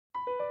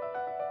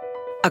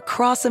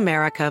Across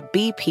America,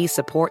 BP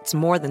supports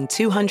more than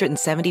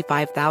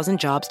 275,000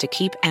 jobs to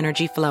keep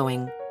energy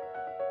flowing.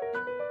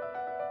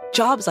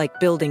 Jobs like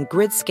building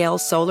grid-scale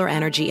solar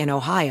energy in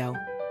Ohio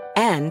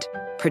and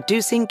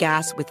producing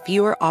gas with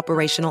fewer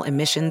operational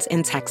emissions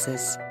in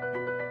Texas.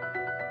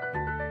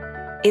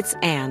 It's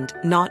and,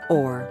 not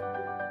or.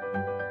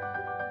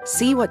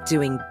 See what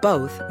doing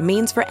both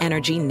means for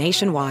energy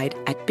nationwide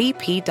at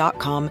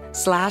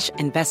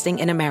bp.com/investing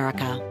in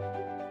America.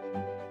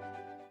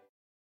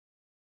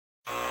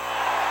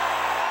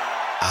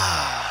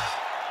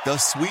 The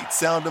sweet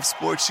sound of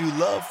sports you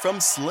love from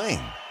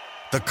Sling.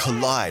 The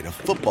collide of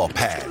football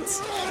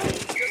pads.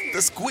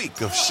 The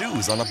squeak of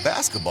shoes on a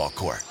basketball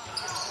court.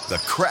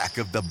 The crack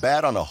of the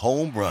bat on a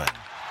home run.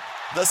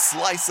 The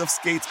slice of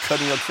skates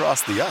cutting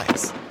across the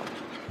ice.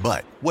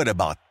 But what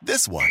about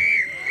this one?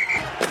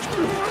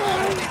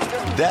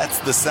 That's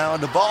the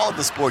sound of all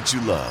the sports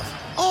you love,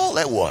 all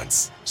at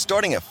once.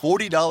 Starting at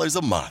 $40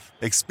 a month.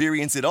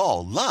 Experience it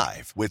all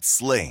live with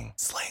Sling.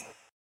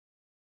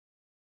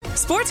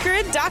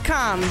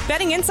 SportsGrid.com.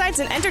 Betting insights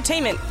and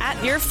entertainment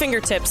at your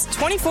fingertips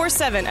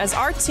 24/7 as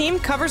our team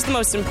covers the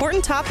most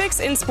important topics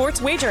in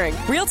sports wagering.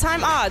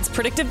 Real-time odds,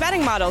 predictive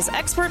betting models,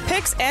 expert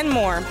picks, and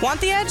more. Want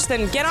the edge?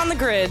 Then get on the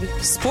grid.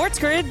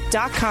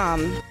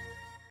 SportsGrid.com.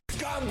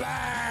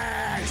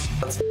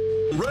 Scumbags!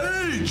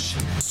 Rage!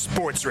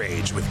 Sports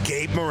Rage with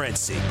Gabe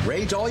Morency.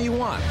 Rage all you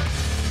want.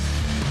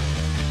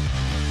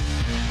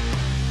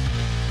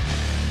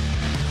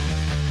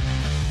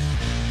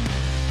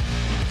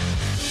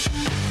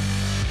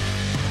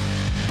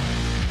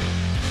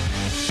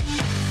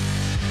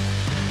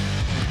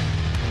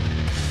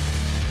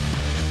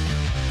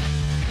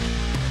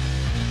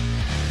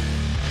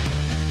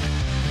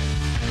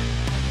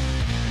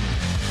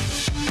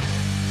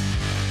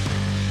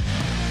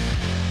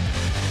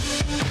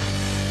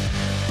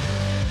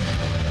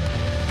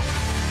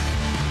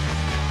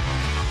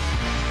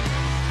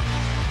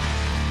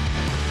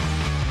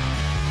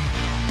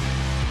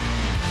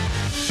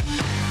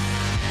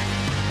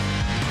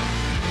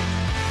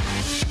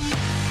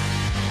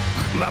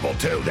 Level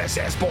 2, this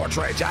is Sports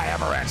Rage. I am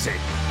Morency.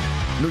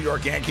 New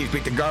York Yankees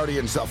beat the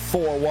Guardians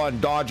 4-1.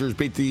 Dodgers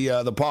beat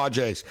the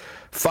Padres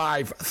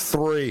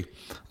 5-3.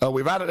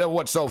 We've had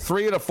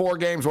 3 of the 4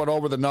 games went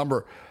over the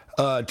number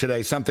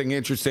today. Something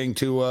interesting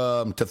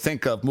to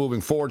think of moving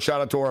forward.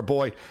 Shout out to our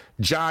boy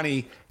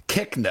Johnny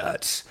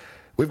Kicknuts.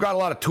 We've got a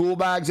lot of tool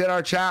bags in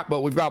our chat,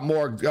 but we've got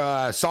more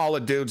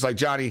solid dudes like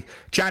Johnny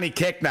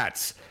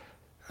Kicknuts.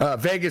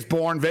 Vegas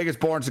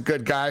Born's a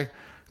good guy.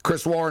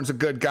 Chris Warren's a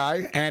good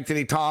guy.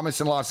 Anthony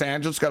Thomas in Los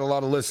Angeles. Got a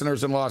lot of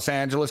listeners in Los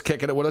Angeles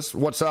kicking it with us.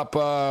 What's up,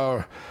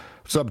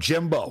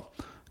 Jimbo?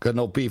 Got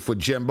no beef with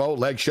Jimbo.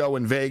 Leg Show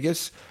in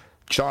Vegas.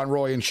 Sean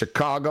Roy in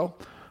Chicago.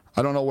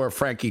 I don't know where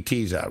Frankie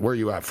T's at. Where are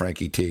you at,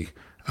 Frankie T?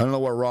 I don't know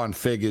where Ron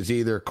Fig is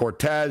either.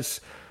 Cortez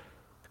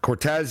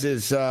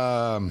is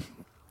in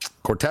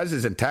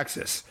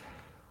Texas.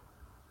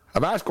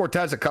 I've asked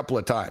Cortez a couple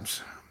of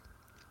times.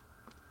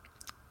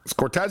 Is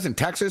Cortez in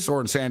Texas or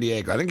in San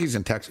Diego? I think he's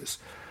in Texas.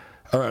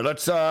 All right,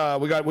 let's.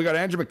 We got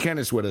Andrew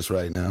McKinnis with us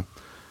right now,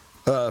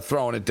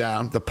 throwing it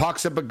down. The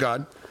pucks have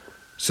begun.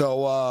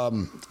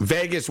 So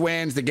Vegas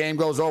wins. The game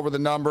goes over the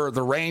number.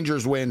 The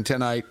Rangers win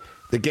tonight.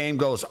 The game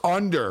goes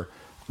under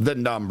the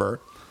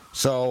number.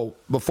 So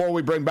before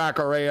we bring back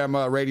our AM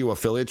radio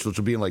affiliates, which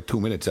will be in like 2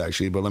 minutes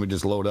actually, but let me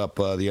just load up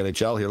the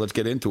NHL here. Let's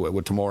get into it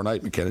with tomorrow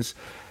night, McKinnis.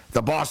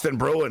 The Boston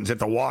Bruins at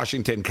the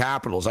Washington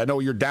Capitals. I know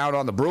you're down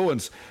on the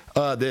Bruins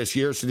this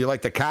year, so do you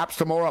like the Caps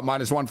tomorrow at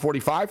minus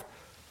 145?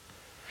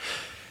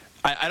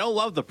 I don't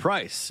love the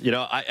price.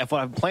 If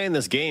I'm playing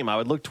this game, I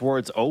would look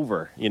towards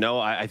over.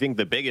 I think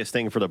the biggest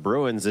thing for the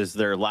Bruins is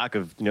their lack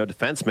of,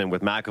 defensemen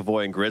with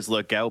McAvoy and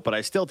Grzelcyk out. But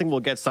I still think we'll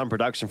get some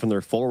production from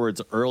their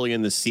forwards early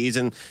in the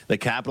season. The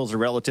Capitals are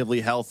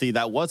relatively healthy.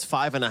 That was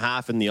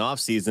 5.5 in the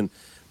offseason.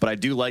 But I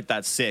do like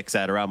that 6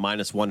 at around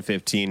minus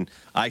 115.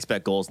 I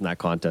expect goals in that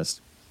contest.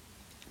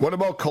 What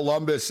about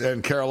Columbus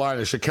and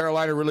Carolina? Should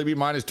Carolina really be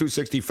minus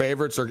 260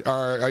 favorites? Or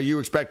are you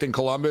expecting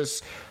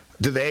Columbus?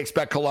 Do they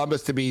expect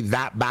Columbus to be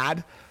that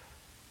bad?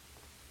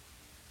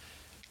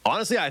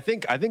 Honestly, I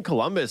think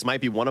Columbus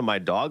might be one of my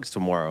dogs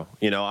tomorrow.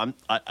 I'm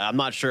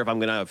not sure if I'm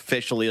going to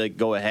officially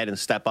go ahead and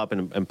step up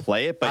and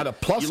play it. But at a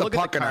plus a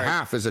puck and a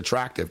half is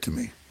attractive to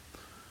me.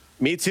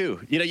 Me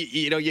too.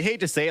 You hate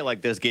to say it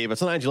like this, Gabe, but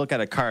sometimes you look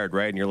at a card,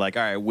 right, and you're like,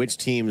 all right, which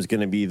team is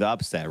going to be the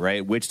upset,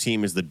 right? Which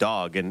team is the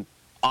dog? And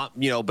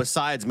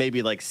besides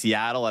maybe like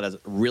Seattle at a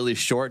really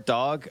short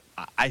dog,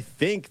 I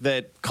think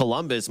that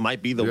Columbus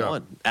might be the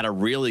one at a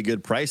really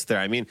good price there.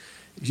 I mean,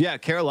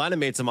 Carolina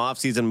made some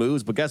offseason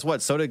moves, but guess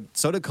what? So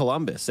did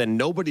Columbus, and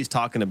nobody's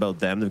talking about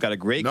them. They've got a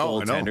great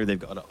goaltender. They've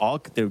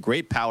got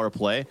great power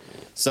play.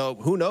 So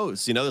who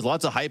knows? There's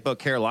lots of hype about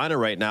Carolina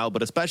right now,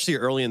 but especially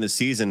early in the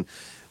season,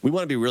 we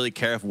want to be really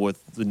careful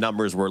with the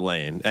numbers we're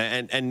laying.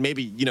 And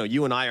maybe,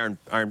 you and I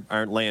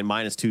aren't laying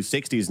minus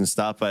 260s and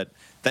stuff, but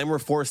then we're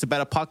forced to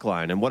bet a puck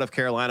line. And what if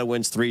Carolina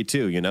wins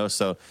 3-2,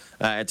 So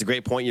it's a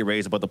great point you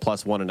raised about the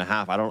plus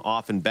 1.5. I don't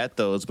often bet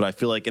those, but I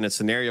feel like in a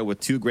scenario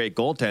with 2 great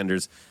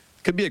goaltenders,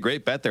 Could be a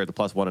great bet there at the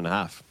plus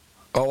 1.5.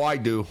 Oh, I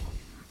do.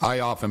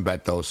 I often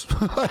bet those.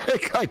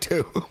 I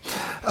do.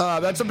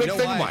 That's a big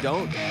thing. Why I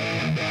don't?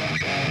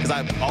 Because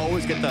I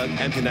always get the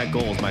empty net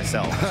goals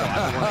myself. So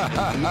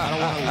I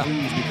don't want to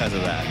lose because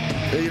of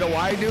that. You know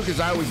why I do? Because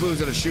I always lose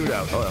at a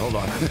shootout. Oh, hold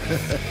on.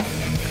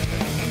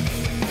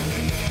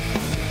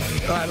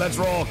 All right, let's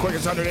roll.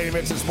 Quickest 180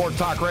 minutes in sports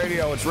talk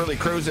radio. It's really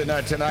cruising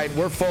tonight.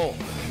 We're full.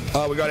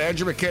 We got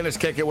Andrew McKinnis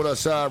kicking with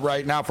us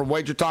right now from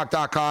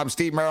WagerTalk.com.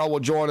 Steve Merrill will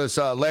join us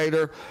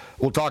later.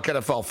 We'll talk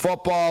NFL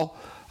football.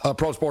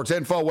 Pro Sports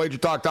Info,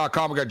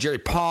 WagerTalk.com. We got Jerry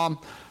Palm,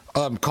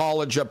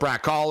 college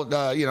basketball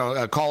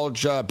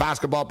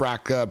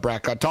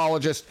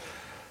bracketologist.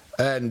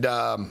 And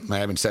I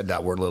haven't said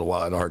that word in a little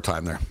while. I had a hard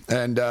time there.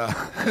 And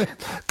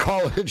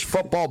college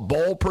football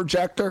bowl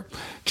projector,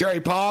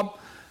 Jerry Palm.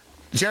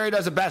 Jerry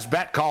does a best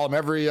bet column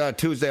every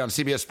Tuesday on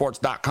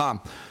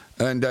CBSSports.com.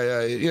 And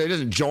he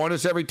doesn't join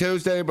us every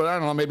Tuesday, but I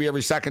don't know, maybe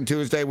every second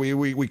Tuesday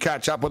we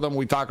catch up with him.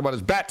 We talk about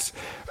his bets,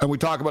 and we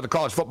talk about the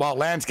college football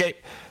landscape.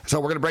 So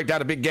we're going to break down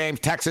the big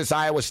games: Texas,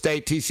 Iowa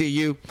State,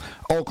 TCU,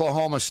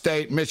 Oklahoma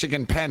State,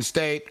 Michigan, Penn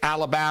State,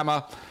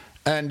 Alabama,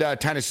 and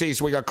Tennessee.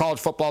 So we got college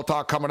football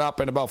talk coming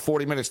up in about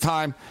 40 minutes'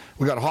 time.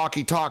 We got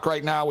hockey talk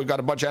right now. We've got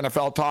a bunch of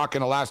NFL talk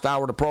in the last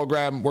hour of the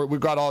program. We've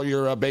got all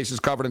your bases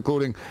covered,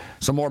 including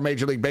some more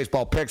Major League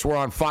Baseball picks. We're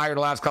on fire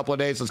the last couple of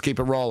days. Let's keep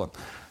it rolling.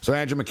 So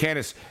Andrew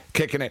McKinnis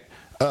kicking it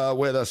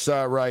with us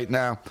right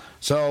now.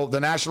 So the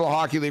National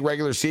Hockey League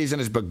regular season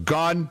has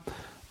begun.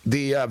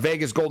 The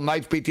Vegas Golden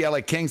Knights beat the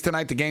LA Kings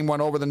tonight. The game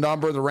went over the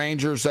number. The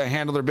Rangers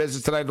handled their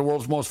business tonight at the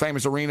world's most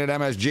famous arena at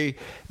MSG.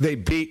 They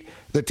beat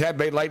the Tampa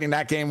Bay Lightning.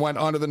 That game went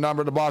under the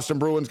number. The Boston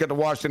Bruins get the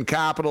Washington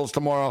Capitals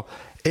tomorrow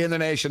in the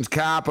nation's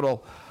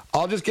capital.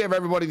 I'll just give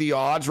everybody the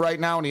odds right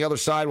now. On the other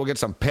side, we'll get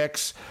some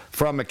picks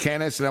from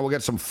McKinnis, and then we'll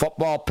get some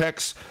football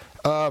picks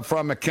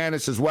from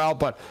McKinnis as well.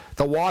 But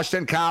the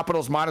Washington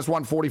Capitals, minus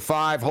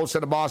 145,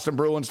 hosting the Boston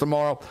Bruins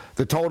tomorrow.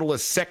 The total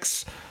is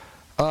 6.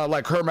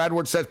 Like Herm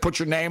Edwards says, put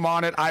your name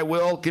on it. I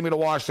will. Give me the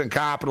Washington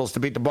Capitals to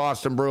beat the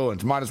Boston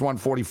Bruins, minus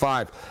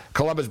 145.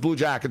 Columbus Blue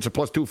Jackets are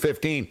plus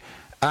 215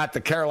 at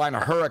the Carolina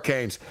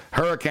Hurricanes.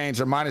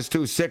 Hurricanes are minus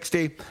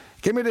 260.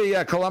 Give me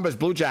the Columbus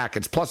Blue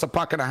Jackets, plus a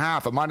puck and a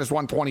half at minus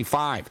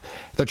 125.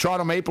 The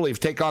Toronto Maple Leafs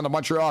take on the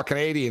Montreal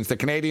Canadiens. The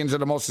Canadiens are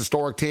the most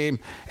historic team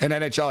in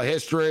NHL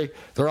history.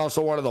 They're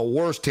also one of the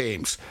worst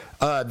teams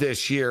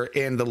this year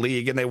in the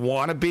league, and they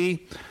want to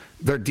be.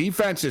 Their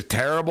defense is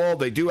terrible.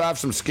 They do have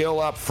some skill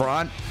up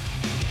front.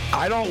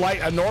 I don't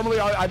like. Normally,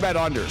 I bet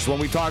unders when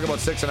we talk about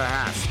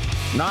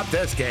 6.5. Not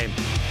this game.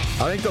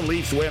 I think the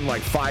Leafs win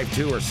like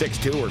 5-2 or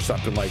 6-2 or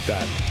something like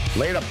that.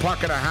 Lay the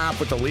puck and a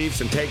half with the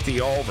Leafs and take the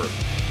over.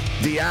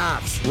 The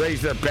Avs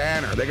raise their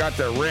banner. They got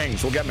their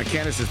rings. We'll get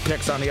McKinnis'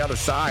 picks on the other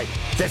side.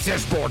 This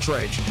is Sports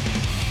Rage.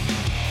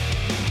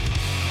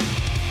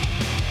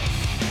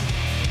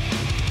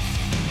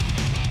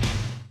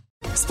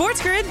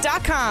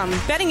 SportsGrid.com.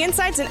 Betting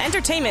insights and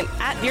entertainment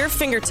at your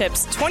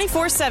fingertips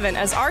 24/7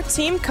 as our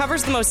team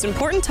covers the most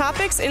important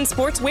topics in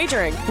sports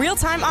wagering.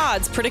 Real-time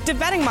odds, predictive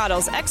betting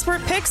models,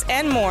 expert picks,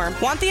 and more.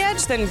 Want the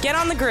edge? Then get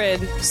on the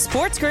grid.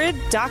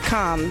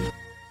 SportsGrid.com.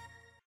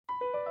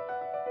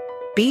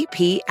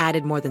 BP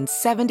added more than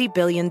 $70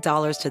 billion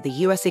to the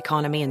U.S.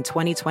 economy in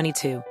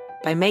 2022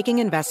 by making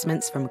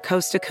investments from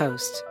coast to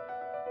coast.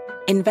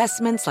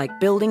 Investments like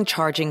building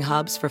charging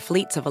hubs for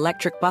fleets of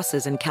electric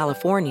buses in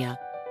California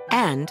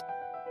and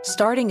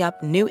starting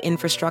up new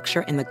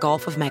infrastructure in the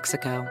Gulf of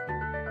Mexico.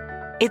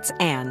 It's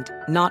and,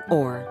 not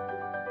or.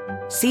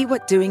 See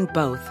what doing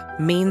both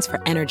means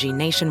for energy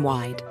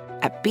nationwide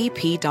at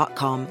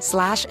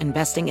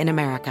bp.com/investing in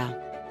America.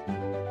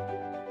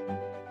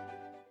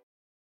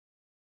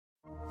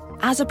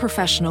 As a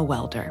professional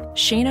welder,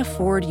 Shayna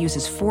Ford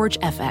uses Forge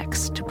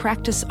FX to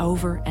practice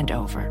over and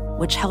over,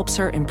 which helps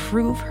her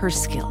improve her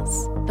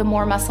skills. The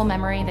more muscle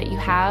memory that you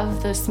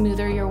have, the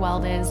smoother your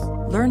weld is.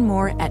 Learn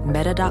more at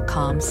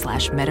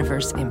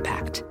meta.com/metaverse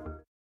impact.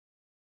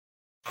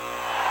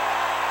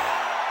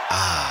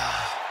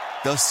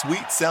 The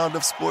sweet sound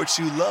of sports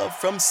you love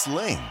from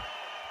Sling.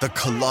 The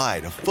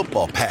collide of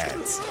football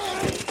pads.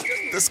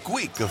 The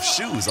squeak of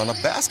shoes on a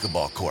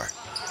basketball court.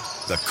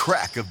 The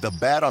crack of the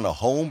bat on a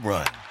home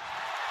run.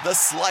 The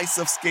slice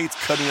of skates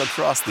cutting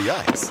across the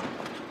ice.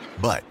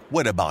 But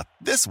what about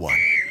this one?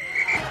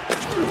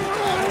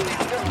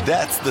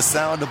 That's the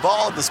sound of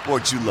all the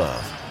sports you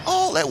love,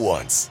 all at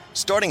once.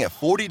 Starting at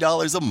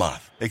 $40 a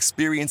month.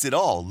 Experience it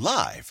all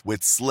live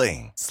with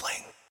Sling.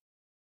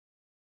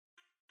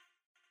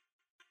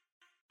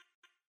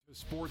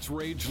 Sports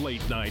Rage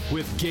Late Night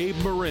with Gabe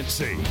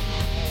Morency.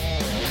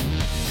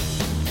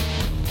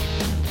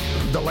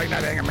 The Late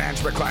Night Anger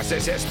Management Class.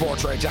 This is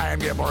Sports Rage. I am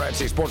Gabe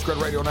Morency. Sports Grid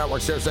Radio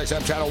Network, Sirius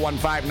XM Channel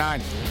 159.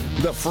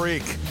 The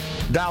Freak.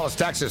 Dallas,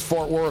 Texas,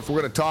 Fort Worth. We're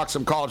going to talk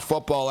some college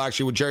football,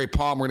 actually, with Jerry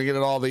Palm. We're going to get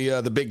at all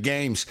the big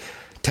games.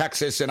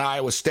 Texas and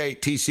Iowa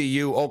State,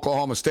 TCU,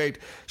 Oklahoma State.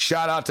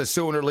 Shout out to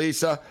Sooner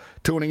Lisa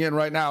tuning in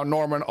right now in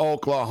Norman,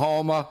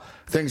 Oklahoma.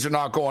 Things are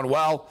not going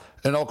well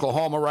in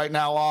Oklahoma right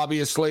now,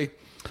 obviously.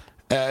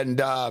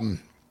 And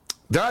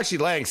They're actually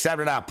laying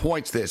 7.5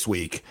 points this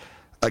week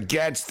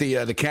against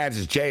the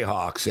Kansas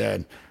Jayhawks.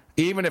 And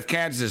even if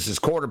Kansas's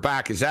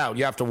quarterback is out,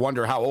 you have to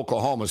wonder how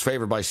Oklahoma is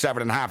favored by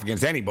 7.5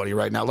 against anybody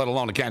right now, let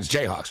alone the Kansas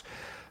Jayhawks,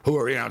 who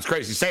are, it's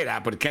crazy to say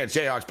that, but the Kansas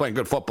Jayhawks playing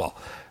good football.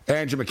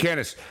 Andrew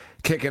McKinnis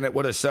kicking it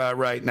with us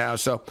right now.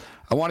 So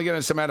I want to get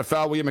into some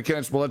NFL with you,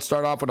 McKinnis, but let's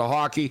start off with the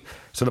hockey.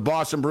 So the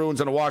Boston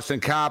Bruins and the Washington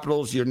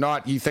Capitals, you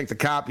think the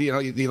Cap, you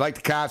like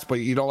the Caps, but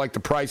you don't like the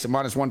price at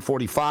minus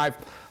 145.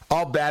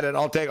 I'll bet it.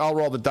 I'll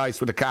roll the dice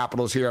with the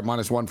Capitals here at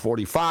minus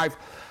 145.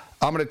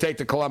 I'm going to take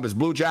the Columbus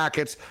Blue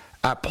Jackets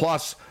at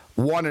plus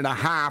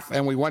 1.5.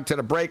 And we went to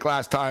the break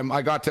last time.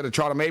 I got to the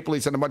Toronto Maple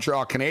Leafs and the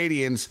Montreal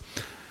Canadiens.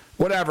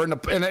 Whatever. In the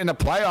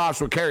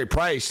playoffs with Carey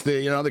Price,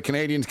 the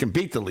Canadiens can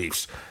beat the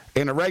Leafs.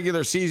 In a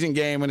regular season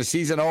game, in a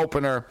season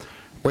opener,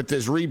 with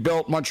this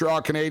rebuilt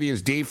Montreal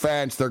Canadiens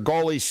defense, their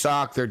goalies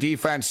suck, their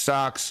defense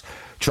sucks.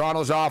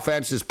 Toronto's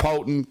offense is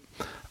potent.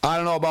 I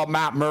don't know about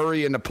Matt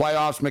Murray in the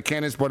playoffs,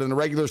 McKinnis, but in the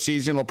regular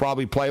season, he'll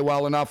probably play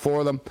well enough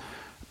for them.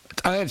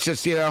 It's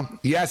just,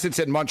 yes, it's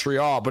in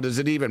Montreal, but does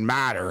it even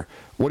matter?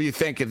 What do you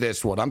think of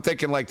this one? I'm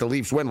thinking like the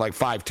Leafs win like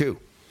 5-2.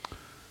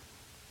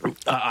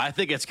 I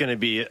think it's going to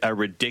be a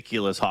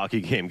ridiculous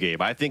hockey game,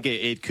 Gabe. I think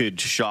it could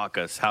shock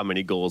us how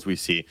many goals we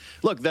see.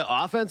 Look, the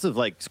offensive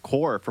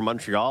core for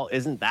Montreal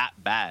isn't that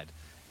bad.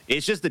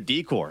 It's just the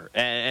D-core,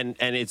 and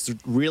it's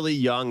really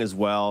young as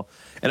well.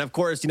 And, of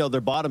course,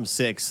 their bottom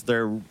six,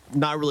 they're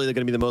not really going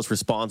to be the most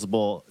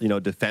responsible,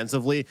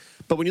 defensively.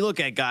 But when you look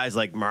at guys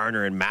like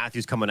Marner and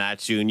Matthews coming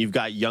at you, and you've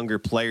got younger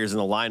players in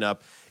the lineup,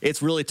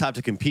 it's really tough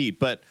to compete.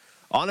 But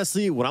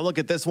honestly, when I look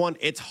at this one,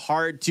 it's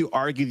hard to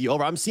argue the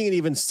over. I'm seeing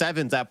even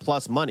sevens at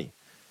plus money.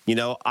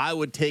 I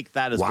would take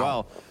that as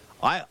well.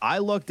 I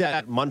looked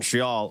at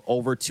Montreal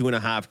over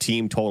 2.5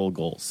 team total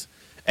goals.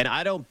 And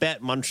I don't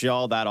bet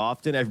Montreal that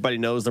often. Everybody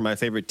knows they're my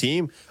favorite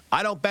team.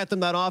 I don't bet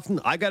them that often.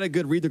 I got a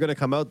good read they're going to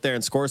come out there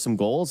and score some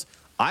goals.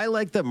 I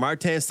like that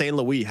Martin St.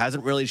 Louis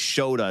hasn't really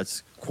showed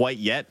us quite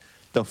yet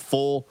the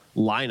full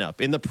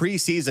lineup. In the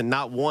preseason,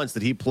 not once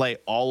did he play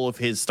all of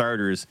his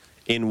starters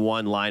in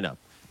one lineup.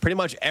 Pretty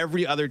much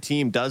every other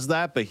team does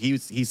that, but he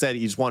said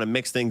he just want to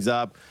mix things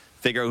up,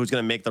 figure out who's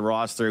going to make the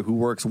roster, who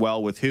works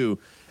well with who.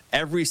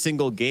 Every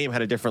single game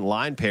had a different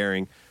line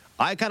pairing.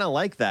 I kind of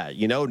like that.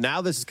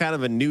 Now this is kind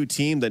of a new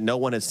team that no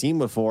one has seen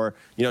before.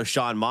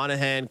 Sean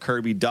Monahan,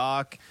 Kirby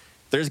Dach.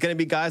 There's going to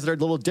be guys that are a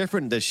little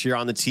different this year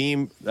on the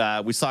team.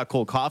 We saw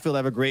Cole Caulfield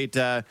have a great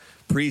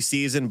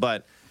preseason,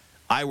 but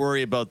I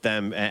worry about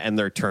them and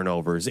their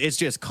turnovers. It's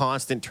just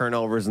constant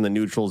turnovers in the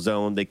neutral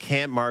zone. They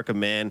can't mark a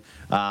man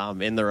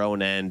in their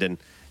own end, and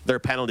their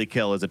penalty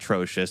kill is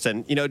atrocious.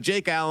 And,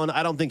 Jake Allen,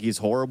 I don't think he's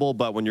horrible,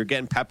 but when you're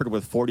getting peppered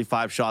with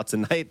 45 shots a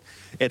night,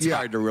 it's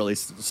hard to really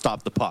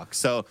stop the puck.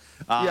 So,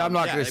 I'm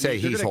not going to say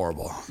he's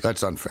horrible.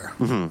 That's unfair.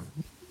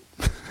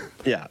 Mm-hmm.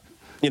 Yeah.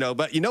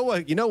 But you know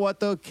what,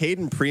 though?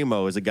 Caden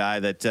Primo is a guy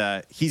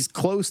that he's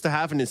close to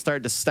having to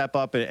start to step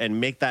up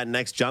and make that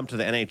next jump to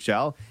the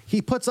NHL.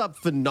 He puts up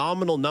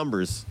phenomenal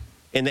numbers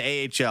in the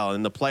AHL,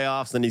 in the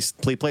playoffs, and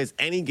he plays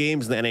any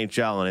games in the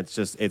NHL,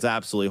 and it's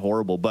absolutely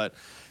horrible. But,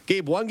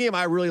 Gabe, one game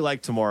I really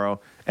like tomorrow,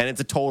 and it's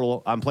a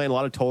total. I'm playing a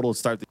lot of totals to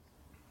start the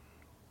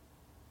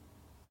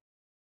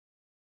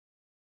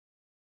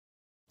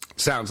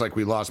Sounds like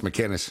we lost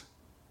McKinnis.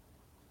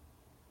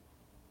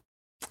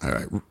 All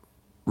right.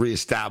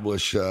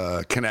 Reestablish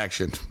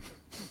connection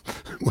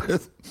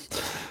with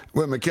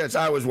McKinnis.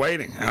 I was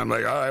waiting. I'm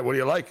like, all right, what do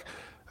you like?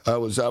 I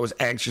was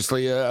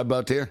anxiously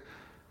about to hear.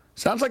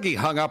 Sounds like he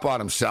hung up on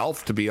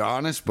himself, to be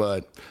honest,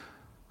 but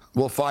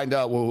we'll find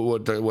out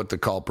what the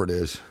culprit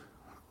is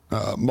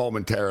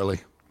momentarily.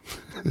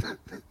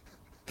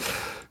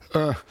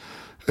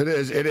 It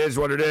is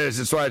what it is.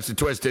 That's why it's a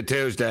Twisted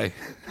Tuesday.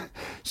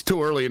 It's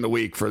too early in the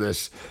week for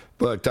this.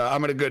 But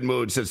I'm in a good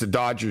mood since the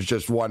Dodgers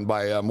just won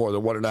by more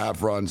than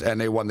 1.5 runs,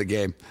 and they won the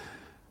game.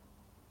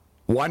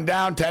 1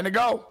 down, 10 to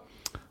go.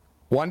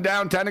 1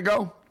 down, 10 to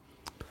go.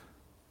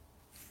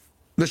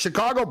 The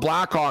Chicago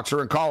Blackhawks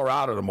are in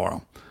Colorado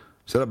tomorrow.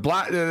 So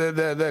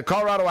the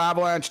Colorado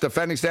Avalanche,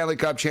 defending Stanley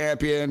Cup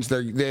champions,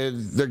 they're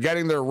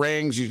getting their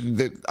rings.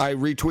 I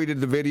retweeted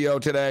the video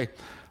today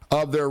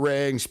of their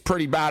rings.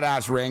 Pretty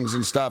badass rings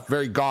and stuff.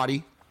 Very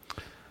gaudy.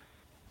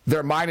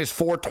 They're minus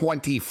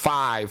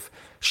 425.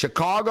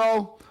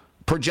 Chicago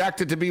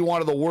projected to be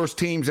one of the worst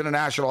teams in the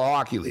National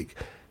Hockey League.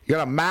 You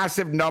got a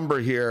massive number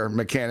here,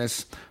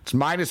 McKinnis. It's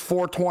minus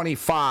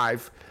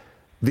 425.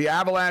 The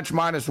Avalanche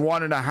minus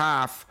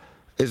 1.5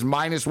 is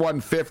minus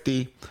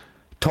 150.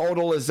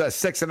 Total is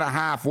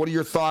 6.5. What are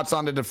your thoughts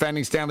on the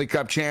defending Stanley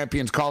Cup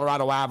champions,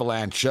 Colorado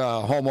Avalanche,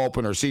 home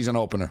opener, season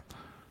opener?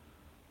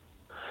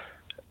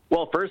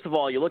 Well, first of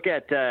all, you look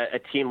at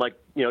a team like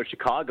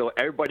Chicago.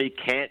 Everybody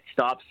can't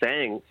stop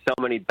saying so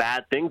many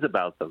bad things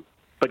about them.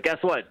 But guess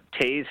what?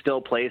 Taves still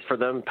plays for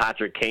them.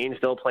 Patrick Kane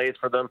still plays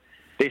for them.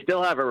 They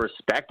still have a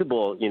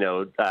respectable,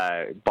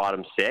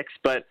 bottom six.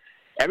 But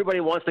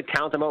everybody wants to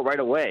count them out right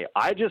away.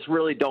 I just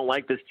really don't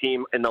like this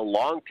team in the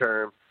long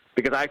term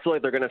because I feel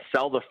like they're going to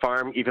sell the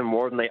farm even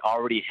more than they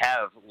already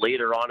have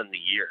later on in the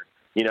year.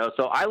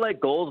 So I like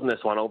goals in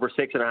this one. Over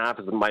 6.5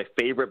 is my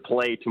favorite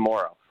play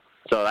tomorrow.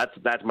 So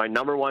that's my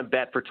number one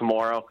bet for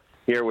tomorrow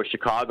here with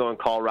Chicago and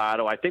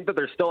Colorado. I think that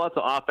there's still lots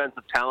of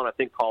offensive talent. I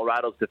think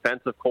Colorado's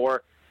defensive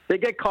core, they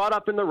get caught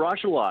up in the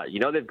rush a lot.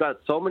 They've got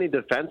so many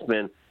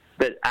defensemen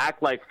that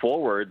act like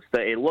forwards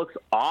that it looks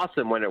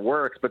awesome when it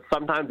works, but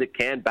sometimes it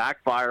can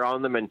backfire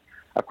on them. And,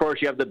 of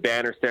course, you have the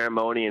banner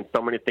ceremony and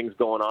so many things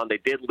going on. They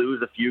did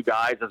lose a few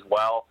guys as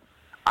well.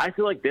 I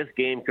feel like this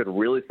game could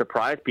really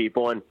surprise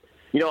people. And,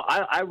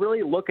 I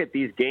really look at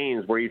these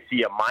games where you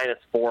see a minus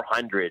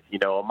 400,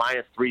 a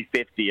minus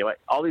 350,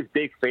 all these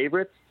big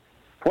favorites.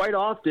 Quite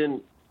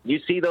often, you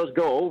see those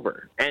go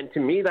over. And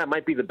to me, that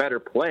might be the better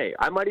play.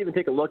 I might even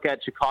take a look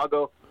at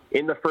Chicago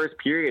in the first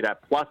period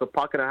at plus a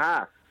puck and a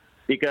half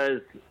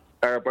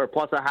or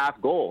plus a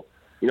half goal.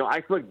 I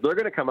feel like they're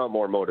going to come out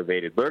more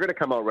motivated. They're going to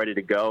come out ready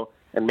to go.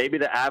 And maybe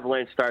the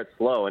Avalanche starts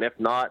slow. And if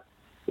not,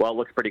 well, it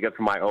looks pretty good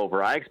for my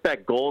over. I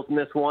expect goals in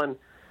this one.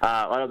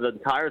 Out of the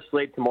entire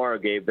slate tomorrow,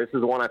 Gabe, this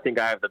is the one I think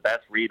I have the best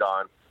read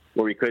on,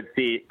 where we could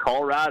see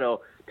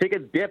Colorado take a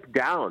dip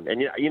down.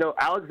 And,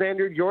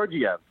 Alexander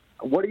Georgiev,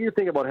 what do you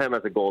think about him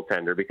as a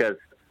goaltender? Because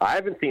I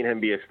haven't seen him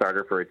be a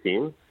starter for a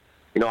team.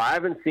 I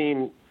haven't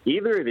seen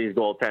either of these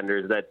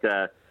goaltenders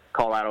that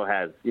Colorado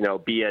has,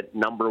 be a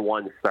number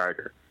one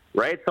starter,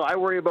 right? So I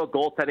worry about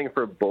goaltending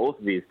for both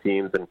of these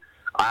teams, and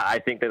I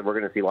think that we're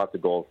going to see lots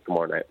of goals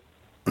tomorrow night.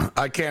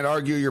 I can't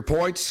argue your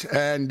points,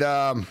 and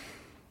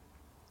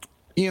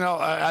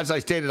as I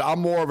stated, I'm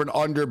more of an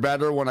under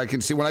better when I see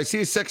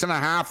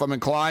 6.5, I'm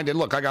inclined. And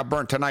look, I got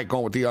burnt tonight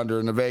going with the under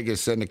in the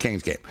Vegas and the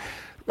Kings game.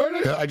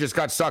 I just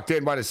got sucked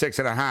in by the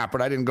 6.5,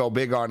 but I didn't go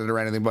big on it or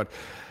anything. But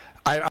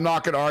I'm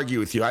not going to argue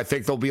with you. I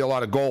think there'll be a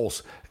lot of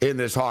goals in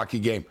this hockey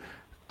game.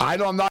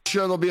 I'm not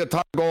sure there'll be a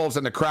ton of goals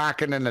in the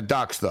Kraken and the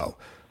Ducks, though.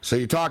 So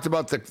you talked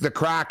about the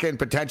Kraken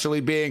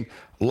potentially being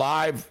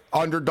live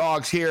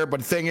underdogs here,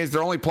 but the thing is,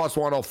 they're only plus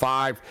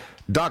 105.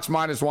 Ducks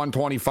minus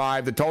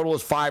 125. The total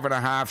is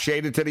 5.5,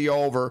 shaded to the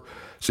over.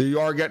 So you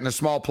are getting a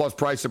small plus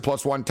price at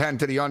plus 110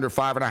 to the under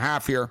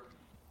 5.5 here.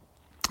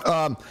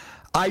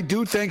 I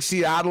do think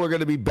Seattle are going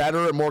to be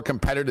better and more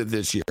competitive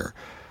this year.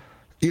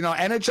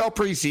 NHL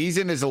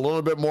preseason is a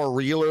little bit more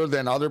realer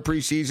than other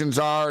preseasons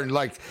are. And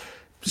like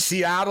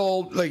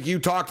Seattle, like you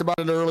talked about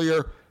it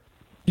earlier,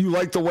 you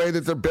like the way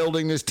that they're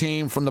building this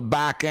team from the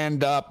back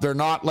end up. They're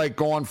not like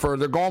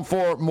they're going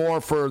for more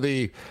for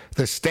the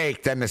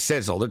steak than the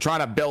sizzle. They're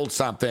trying to build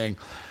something.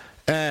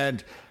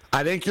 And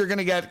I think you're going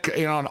to get,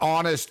 an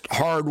honest,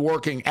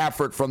 hard-working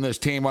effort from this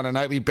team on a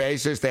nightly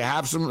basis. They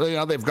have some,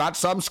 they've got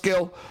some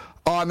skill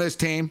on this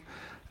team.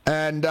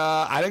 And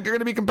I think they're going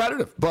to be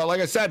competitive. But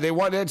like I said, they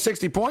had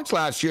 60 points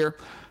last year,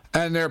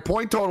 and their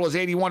point total is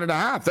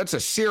 81.5. That's a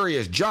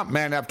serious jump,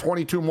 man, to have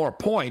 22 more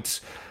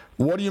points.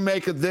 What do you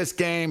make of this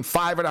game,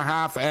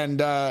 5.5, and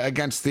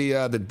against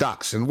the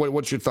Ducks? And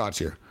what's your thoughts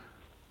here?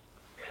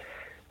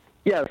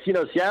 Yeah,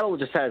 Seattle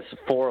just has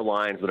 4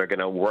 lines that are going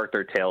to work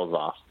their tails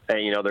off.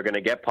 And, they're going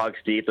to get pucks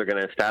deep. They're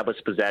going to establish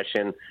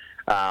possession.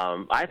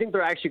 I think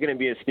they're actually going to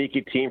be a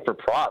sneaky team for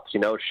props,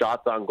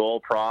 shots on goal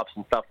props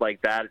and stuff like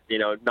that,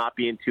 not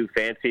being too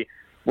fancy.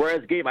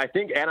 Whereas, Gabe, I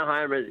think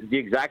Anaheim is the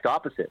exact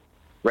opposite,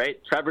 right?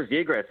 Trevor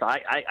Zegras,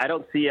 I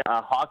don't see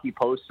a hockey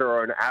poster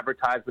or an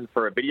advertisement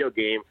for a video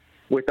game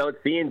without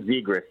seeing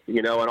Zegras,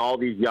 and all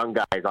these young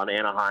guys on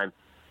Anaheim.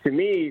 To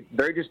me,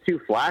 they're just too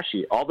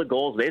flashy. All the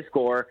goals they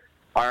score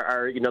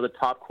are the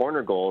top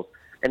corner goals.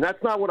 And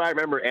that's not what I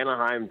remember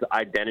Anaheim's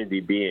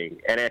identity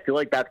being. And I feel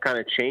like that's kind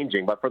of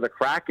changing. But for the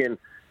Kraken,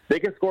 they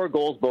can score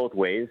goals both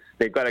ways.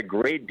 They've got a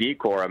great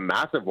D-core, a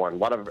massive one, a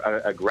lot of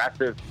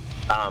aggressive,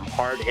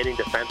 hard-hitting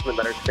defensemen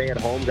that are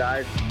stay-at-home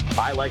guys.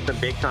 I like them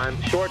big time.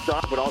 Short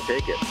dog, but I'll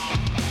take it.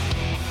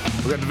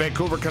 We've got the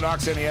Vancouver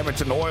Canucks and the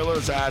Edmonton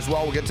Oilers as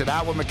well. We'll get to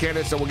that with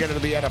McKinnis, and we'll get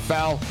into the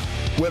NFL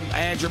with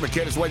Andrew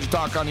McKinnis. Wager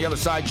Talk on the other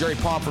side. Jerry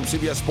Palm from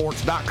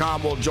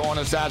CBSSports.com will join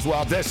us as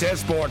well. This is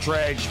Sports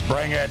Rage.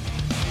 Bring it.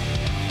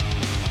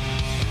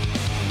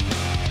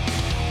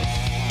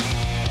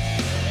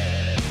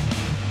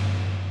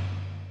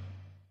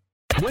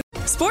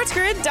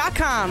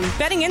 SportsGrid.com.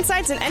 Betting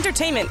insights and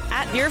entertainment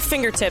at your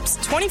fingertips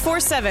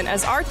 24/7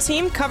 as our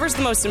team covers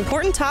the most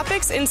important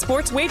topics in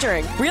sports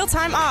wagering.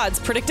 Real-time odds,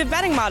 predictive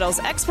betting models,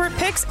 expert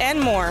picks,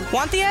 and more.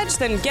 Want the edge?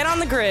 Then get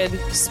on the grid.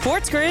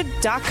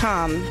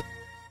 SportsGrid.com.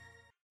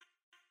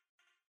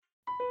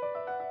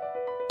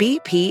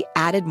 BP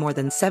added more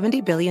than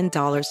 $70 billion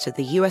to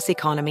the U.S.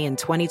 economy in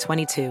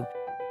 2022.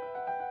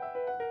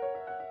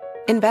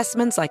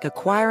 Investments like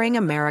acquiring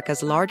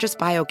America's largest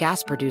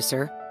biogas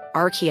producer,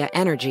 Archaea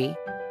Energy,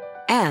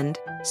 and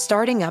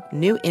starting up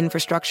new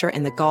infrastructure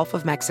in the Gulf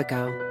of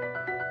Mexico.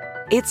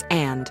 It's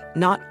and,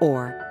 not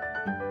or.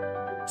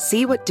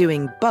 See what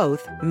doing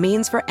both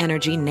means for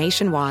energy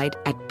nationwide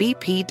at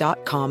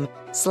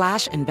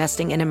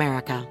bp.com/investing in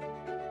America.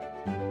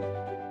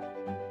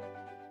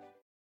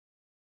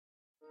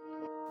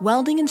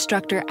 Welding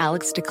instructor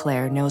Alex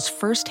DeClaire knows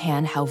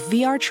firsthand how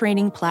VR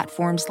training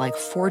platforms like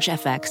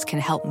ForgeFX can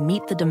help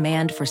meet the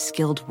demand for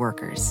skilled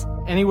workers.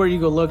 Anywhere you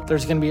go look,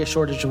 there's going to be a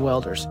shortage of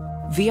welders.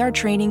 VR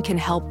training can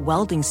help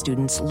welding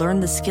students learn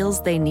the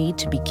skills they need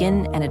to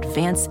begin and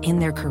advance in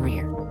their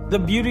career. The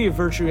beauty of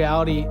virtual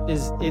reality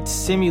is it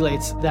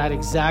simulates that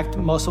exact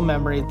muscle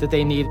memory that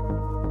they need.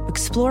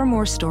 Explore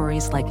more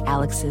stories like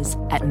Alex's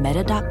at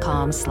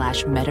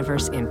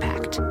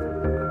meta.com/metaverseimpact.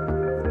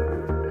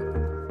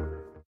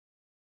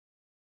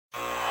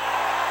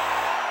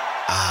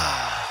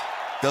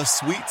 The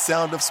sweet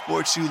sound of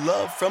sports you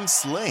love from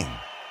Sling.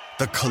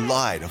 The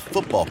collide of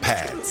football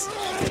pads.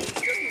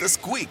 The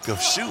squeak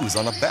of shoes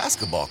on a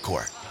basketball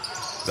court.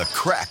 The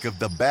crack of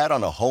the bat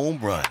on a home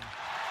run.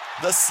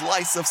 The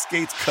slice of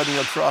skates cutting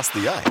across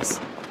the ice.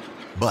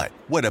 But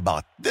what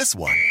about this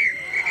one?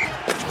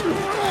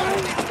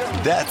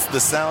 That's the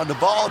sound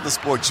of all the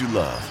sports you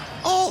love,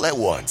 all at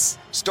once.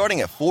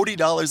 Starting at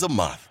 $40 a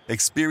month.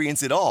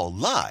 Experience it all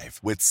live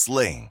with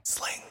Sling.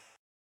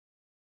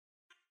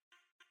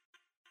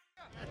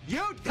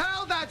 You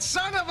tell that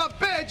son of a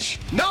bitch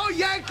no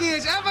Yankee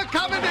is ever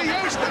coming to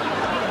Houston.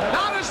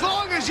 Not as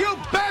long as you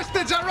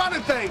bastards are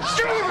running things.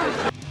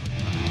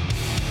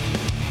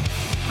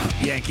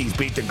 Yankees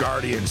beat the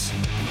Guardians.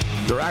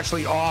 They're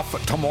actually off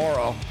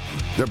tomorrow.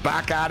 They're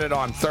back at it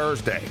on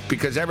Thursday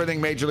because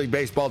everything Major League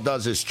Baseball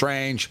does is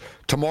strange.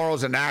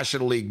 Tomorrow's a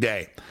National League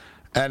day.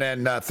 And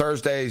then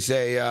Thursday's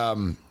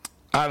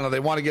I don't know, they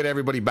want to get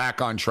everybody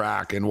back on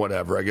track and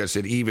whatever. I guess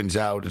it evens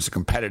out. It's a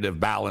competitive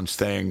balance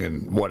thing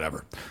and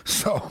whatever.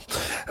 So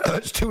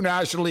it's 2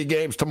 National League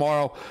games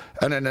tomorrow,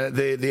 and then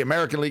the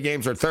American League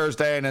games are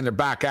Thursday, and then they're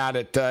back at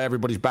it.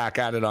 Everybody's back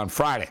at it on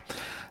Friday.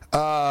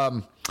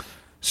 So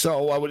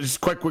just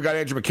quick, we got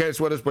Andrew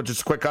McKinnis with us, but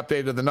just a quick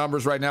update of the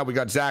numbers right now. We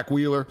got Zach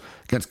Wheeler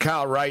against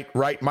Kyle Wright.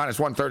 Wright minus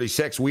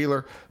 136,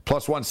 Wheeler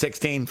plus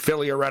 116.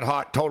 Philly are red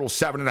hot, total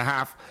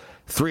 7.5.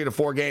 3 to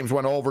 4 games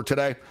went over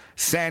today.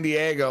 San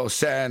Diego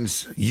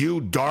sends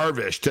Yu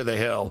Darvish to the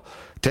hill,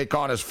 take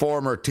on his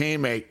former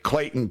teammate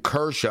Clayton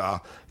Kershaw.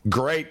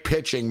 Great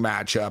pitching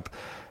matchup.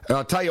 And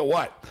I'll tell you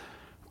what,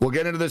 we'll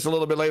get into this a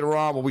little bit later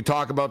on when we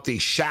talk about the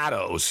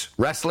shadows,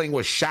 wrestling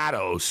with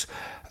shadows.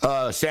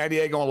 San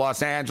Diego and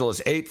Los Angeles,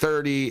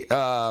 8:30,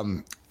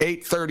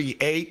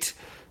 8:38,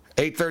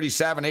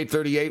 8:37,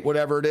 8:38,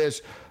 whatever it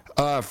is,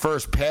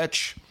 first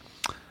pitch.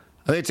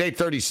 I think it's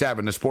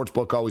 8:37. The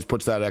sportsbook always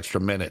puts that extra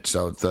minute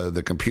so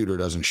the computer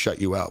doesn't shut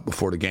you out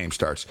before the game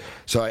starts.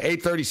 So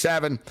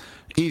 8:37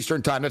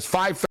 Eastern time. That's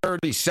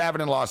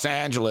 5:37 in Los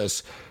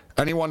Angeles.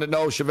 Anyone that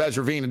knows Chavez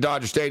Ravine and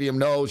Dodger Stadium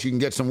knows you can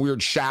get some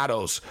weird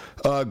shadows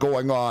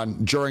going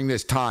on during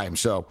this time.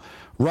 So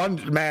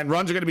runs are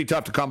going to be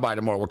tough to come by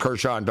tomorrow with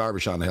Kershaw and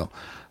Darvish on the hill.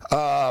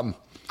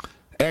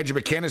 Andrew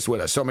McKinnis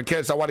with us. So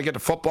McKinnis, I want to get to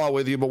football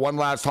with you, but one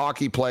last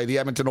hockey play. The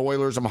Edmonton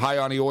Oilers. I'm high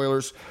on the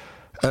Oilers.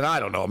 And I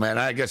don't know, man.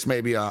 I guess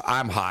maybe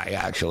I'm high,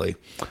 actually,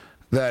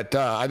 that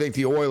I think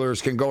the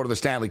Oilers can go to the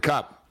Stanley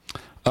Cup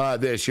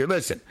this year.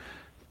 Listen,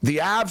 the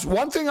Avs,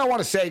 one thing I want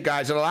to say,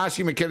 guys, and I'll ask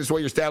you, McKinnis, what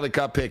your Stanley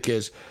Cup pick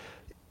is.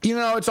 You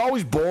know, it's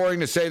always boring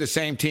to say the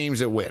same teams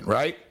that win,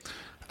 right?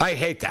 I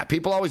hate that.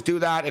 People always do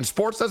that, and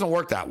sports doesn't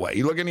work that way.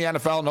 You look in the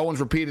NFL, no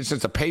one's repeated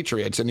since the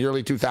Patriots in the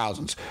early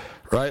 2000s,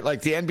 right?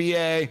 Like the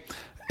NBA,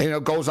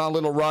 goes on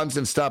little runs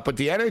and stuff. But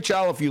the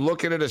NHL, if you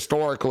look at it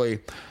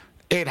historically,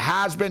 it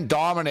has been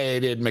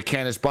dominated,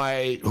 McKinnis,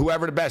 by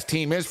whoever the best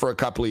team is for a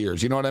couple of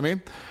years. You know what I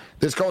mean?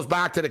 This goes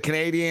back to the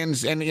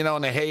Canadians and,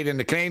 and the hate, and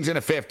the Canadians in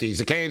the 50s,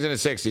 the Canadians in the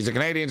 60s, the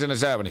Canadians in the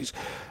 70s,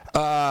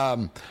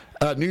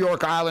 New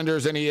York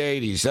Islanders in the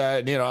 80s,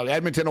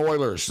 Edmonton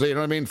Oilers,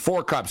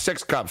 4 cups,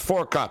 6 cups,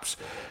 4 cups.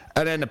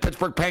 And then the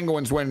Pittsburgh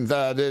Penguins win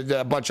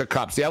a bunch of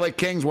cups. The LA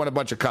Kings win a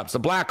bunch of cups. The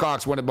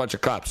Blackhawks win a bunch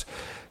of cups.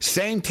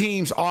 Same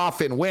teams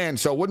often win,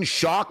 so it wouldn't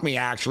shock me,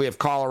 actually, if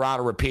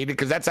Colorado repeated,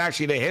 because that's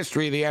actually the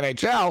history of the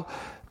NHL.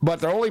 But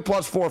they're only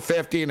plus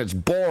 450, and it's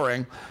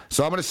boring.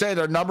 So I'm going to say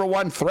their number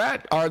one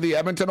threat are the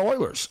Edmonton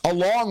Oilers,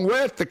 along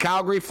with the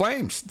Calgary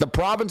Flames, the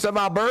province of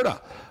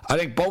Alberta. I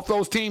think both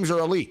those teams are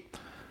elite.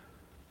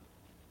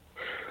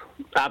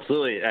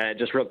 Absolutely.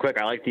 Just real quick,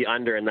 I like the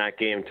under in that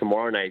game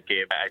tomorrow night,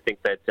 Gabe. I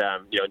think that,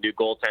 new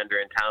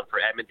goaltender in town for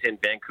Edmonton,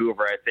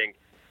 Vancouver, I think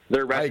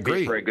their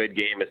recipe for a good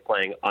game is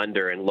playing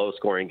under in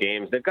low-scoring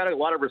games. They've got a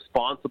lot of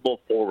responsible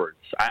forwards.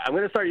 I'm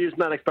going to start using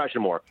that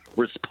expression more.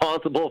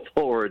 Responsible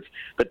forwards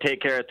that take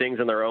care of things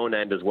on their own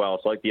end as well.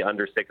 So I like the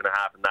under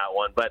 6.5 in that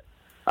one. But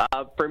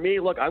for me,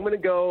 look, I'm going to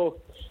go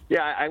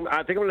I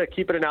think I'm going to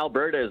keep it in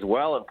Alberta as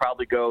well and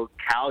probably go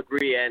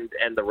Calgary and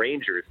the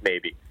Rangers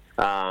maybe.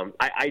 I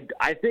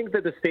think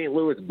that the St.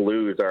 Louis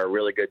Blues are a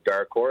really good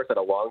dark horse at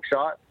a long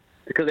shot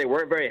because they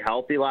weren't very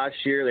healthy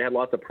last year. They had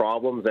lots of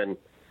problems, and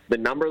the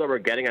number that we're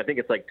getting, I think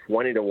it's like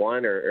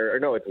 20-1, or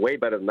no, it's way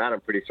better than that.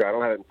 I'm pretty sure. I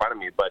don't have it in front of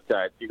me, but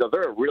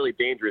they're a really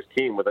dangerous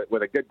team with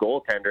a good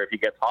goaltender if he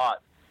gets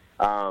hot.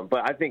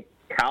 But I think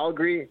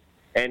Calgary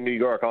and New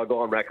York. I'll go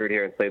on record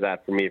here and say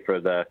that for me for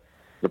the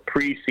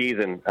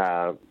preseason,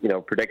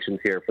 predictions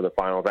here for the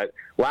finals.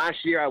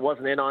 Last year I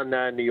wasn't in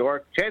on New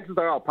York. Chances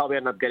are I'll probably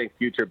end up getting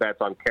future bets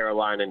on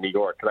Carolina and New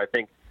York because I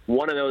think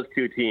one of those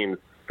two teams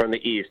from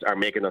the East are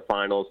making the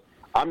finals.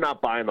 I'm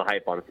not buying the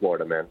hype on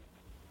Florida, man.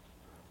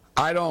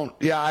 I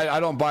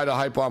don't buy the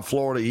hype on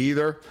Florida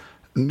either.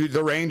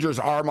 The Rangers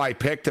are my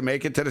pick to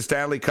make it to the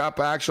Stanley Cup,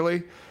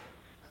 actually.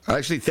 I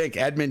actually think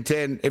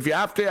Edmonton, if you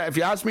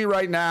ask me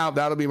right now,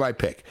 that'll be my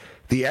pick.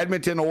 The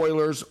Edmonton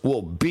Oilers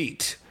will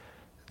beat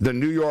the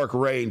New York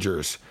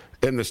Rangers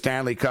in the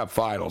Stanley Cup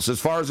Finals.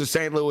 As far as the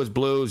St. Louis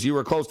Blues, you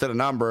were close to the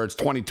number. It's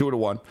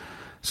 22-1.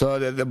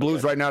 So the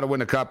Blues right now to win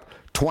the Cup,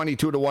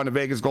 22-1. The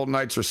Vegas Golden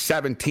Knights are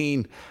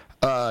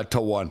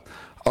 17-1.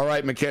 All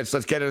right, McKinnis,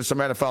 let's get into some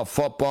NFL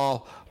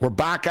football. We're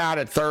back at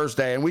it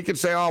Thursday, and we can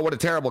say, oh, what a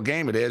terrible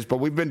game it is, but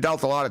we've been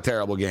dealt a lot of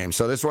terrible games,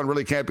 so this one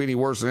really can't be any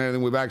worse than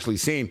anything we've actually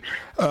seen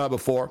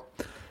before.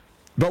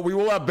 But we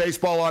will have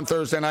baseball on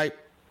Thursday night.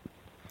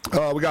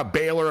 We got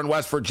Baylor and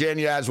West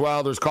Virginia as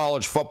well. There's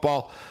college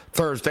football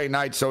Thursday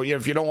night, so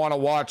if you don't want to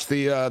watch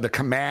the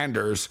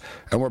Commanders,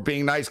 and we're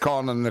being nice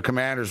calling them the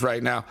Commanders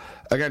right now,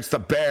 against the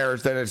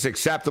Bears, then it's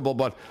acceptable.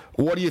 But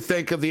what do you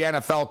think of the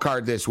NFL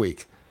card this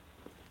week?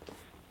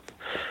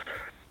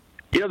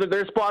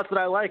 There's spots that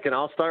I like, and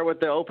I'll start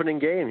with the opening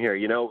game here.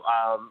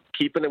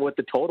 Keeping it with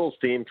the totals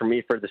theme for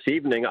me for this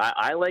evening,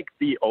 I like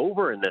the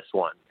over in this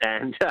one.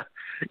 And,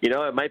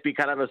 it might be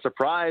kind of a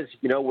surprise,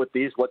 with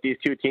what these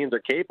two teams are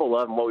capable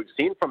of and what we've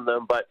seen from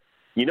them. But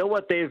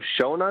what they've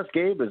shown us,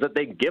 Gabe, is that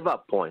they give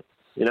up points.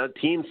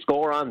 Teams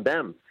score on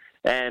them.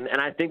 And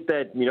I think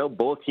that,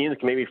 both teams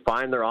can maybe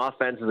find their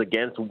offenses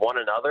against one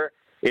another.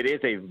 It is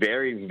a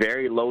very,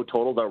 very low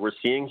total that we're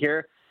seeing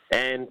here.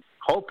 And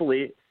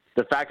hopefully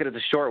the fact that it's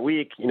a short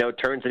week,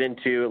 turns it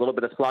into a little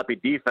bit of sloppy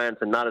defense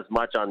and not as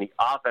much on the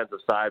offensive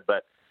side.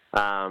 But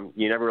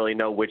you never really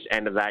know which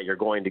end of that you're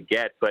going to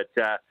get. But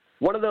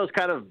one of those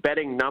kind of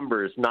betting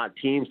numbers, not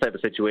teams type of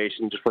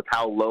situation, just with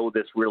how low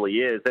this really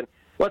is. And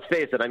let's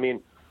face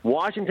it,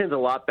 Washington's a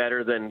lot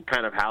better than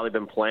kind of how they've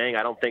been playing.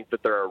 I don't think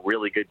that they're a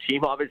really good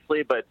team,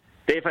 obviously, but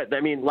they've had,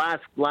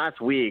 last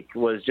week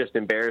was just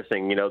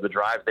embarrassing. The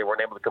drives they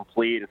weren't able to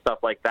complete and stuff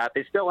like that.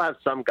 They still have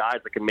some guys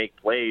that can make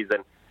plays,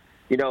 and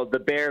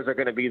the Bears are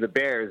going to be the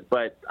Bears,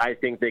 but I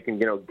think they can,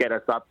 get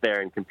us up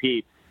there and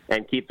compete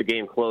and keep the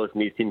game close,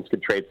 and these teams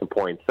could trade some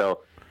points.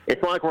 So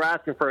it's not like we're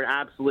asking for an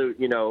absolute,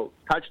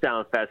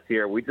 touchdown fest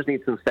here. We just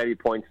need some steady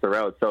points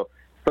throughout. So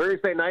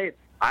Thursday night,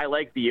 I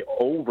like the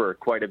over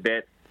quite a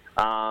bit.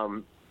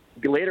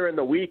 Later in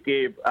the week,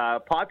 Gabe,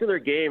 popular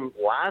game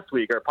last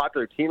week, or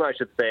popular team, I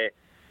should say,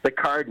 the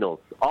Cardinals.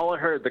 All I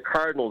heard, the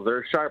Cardinals, they're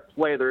a sharp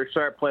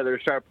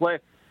play.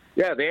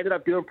 Yeah, they ended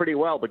up doing pretty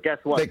well, but guess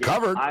what? They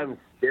covered.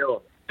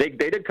 They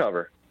did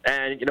cover.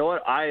 And you know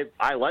what? I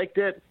liked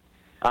it.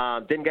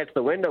 Didn't get to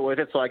the window with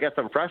it, so I guess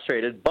I'm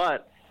frustrated.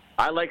 But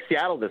I like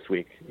Seattle this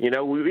week.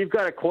 We've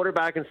got a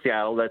quarterback in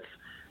Seattle that's,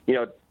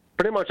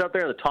 pretty much up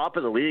there in the top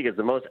of the league as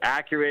the most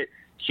accurate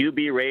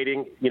QB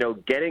rating,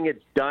 getting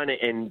it done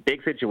in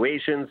big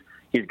situations.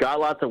 He's got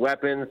lots of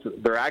weapons.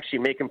 They're actually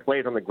making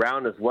plays on the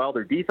ground as well.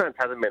 Their defense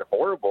hasn't been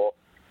horrible.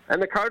 And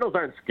the Cardinals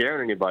aren't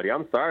scaring anybody.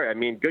 I'm sorry.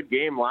 Good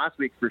game last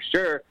week for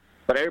sure,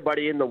 but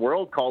everybody in the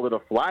world called it a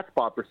flat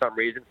spot for some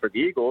reason for the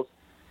Eagles.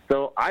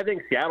 So I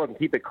think Seattle can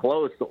keep it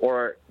close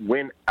or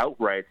win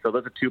outright. So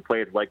those are two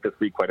plays like this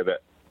week quite a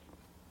bit.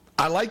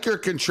 I like your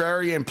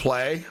contrarian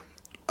play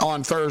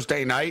on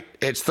Thursday night.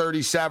 It's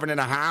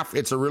 37.5.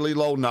 It's a really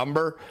low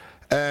number.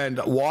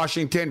 And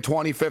Washington,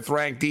 25th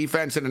ranked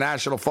defense in the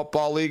National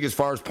Football League as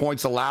far as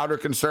points allowed are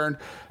concerned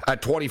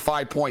at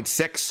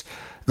 25.6.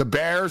 The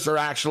Bears are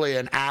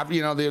actually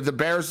the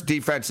Bears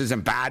defense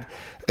isn't bad.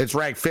 It's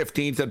ranked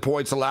 15th in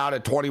points allowed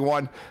at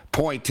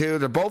 21.2.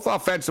 They're both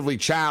offensively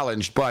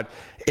challenged, but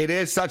it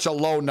is such a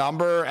low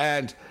number.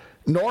 And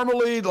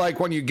normally, like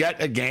when you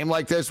get a game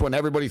like this, when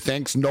everybody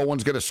thinks no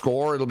one's going to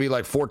score, it'll be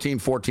like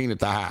 14-14 at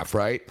the half,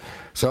 right?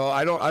 So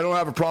I don't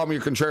have a problem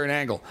with your contrarian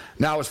angle.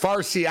 Now, as far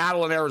as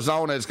Seattle and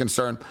Arizona is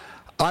concerned,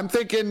 I'm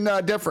thinking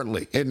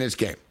differently in this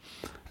game.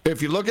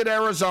 If you look at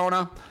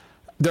Arizona,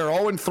 they're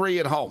 0-3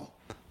 at home.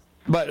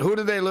 But who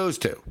did they lose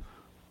to,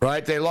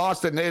 right? They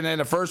lost in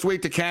the first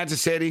week to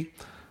Kansas City,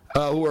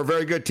 who are a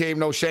very good team,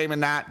 no shame in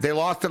that. They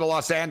lost to the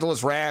Los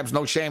Angeles Rams,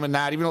 no shame in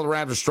that, even though the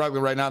Rams are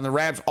struggling right now. And the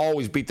Rams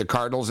always beat the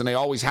Cardinals, and they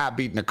always have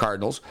beaten the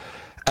Cardinals.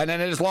 And then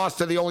they just lost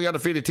to the only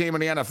undefeated team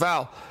in the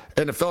NFL,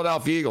 in the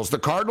Philadelphia Eagles. The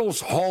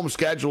Cardinals' home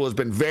schedule has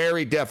been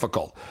very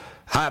difficult.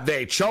 Have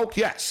they choked?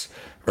 Yes,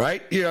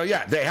 right?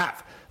 Yeah, they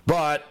have.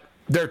 But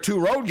their two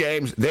road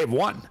games, they've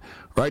won.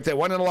 Right, they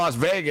went into Las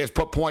Vegas,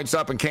 put points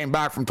up, and came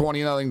back from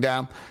 20-0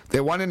 down.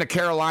 They went into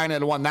Carolina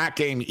and won that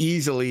game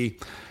easily.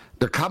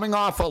 They're coming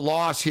off a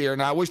loss here.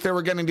 Now, I wish they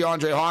were getting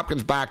DeAndre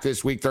Hopkins back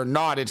this week. They're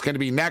not. It's going to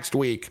be next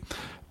week.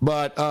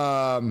 But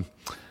we're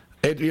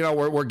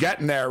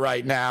getting there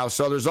right now.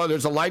 So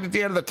there's a light at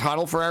the end of the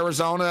tunnel for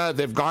Arizona.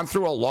 They've gone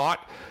through a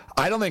lot.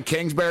 I don't think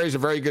Kingsbury's a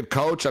very good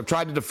coach. I've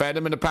tried to defend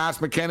him in the past,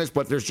 McKinnis,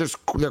 but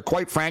they're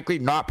quite frankly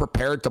not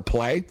prepared to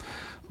play.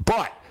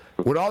 But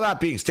with all that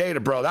being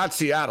stated, bro, that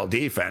Seattle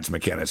defense,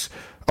 McKinnis,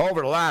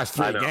 over the last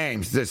three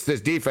games, this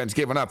defense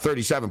giving up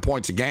 37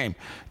 points a game,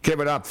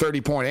 giving up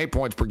 30.8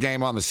 points per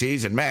game on the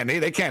season. Man,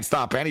 they can't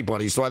stop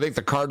anybody. So I think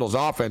the Cardinals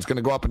offense is going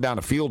to go up and down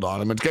the field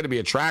on them. It's going to be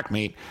a track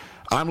meet.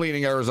 I'm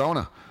leaning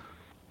Arizona.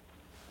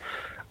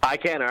 I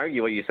can't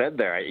argue what you said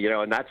there,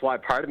 and that's why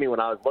part of me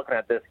when I was looking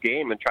at this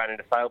game and trying to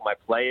decide what my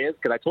play is,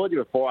 because I told you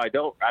before I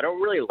don't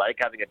really like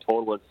having a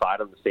total inside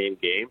on the same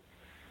game.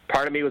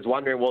 Part of me was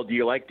wondering, well, do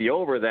you like the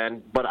over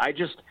then? But I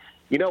just,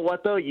 you know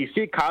what though, you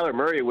see Kyler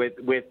Murray with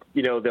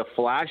the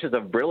flashes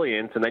of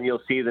brilliance, and then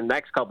you'll see the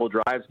next couple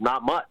drives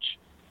not much,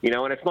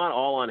 and it's not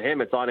all on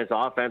him, it's on his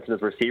offense and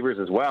his receivers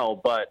as well.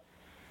 But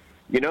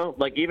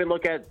even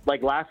look at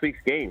last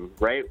week's game,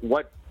 right?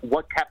 What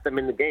kept them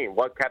in the game?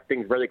 What kept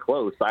things really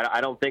close?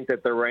 I don't think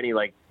that there were any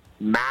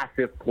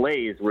massive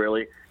plays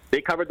really.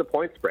 They covered the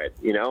point spread.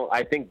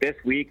 I think this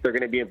week they're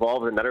going to be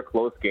involved in another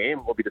close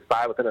game. Will be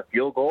decided within a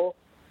field goal,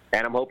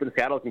 and I'm hoping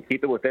Seattle can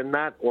keep it within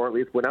that or at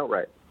least win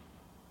outright.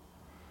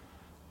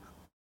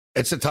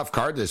 It's a tough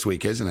card this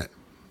week, isn't it?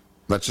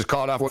 Let's just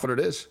call it off what it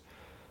is.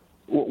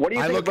 What do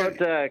you think about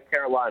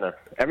Carolina?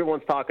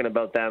 Everyone's talking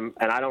about them,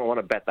 and I don't want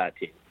to bet that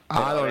team.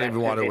 I don't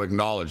even want to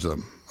acknowledge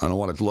them. I don't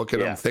want to look at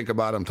them, think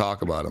about them,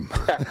 talk about them.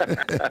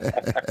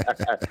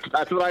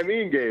 That's what I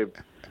mean, Gabe.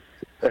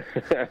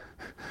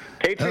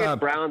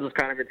 Patriots-Browns is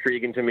kind of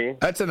intriguing to me.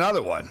 That's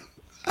another one.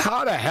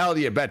 How the hell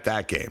do you bet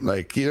that game?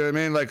 You know what I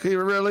mean?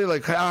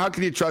 Really? How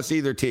can you trust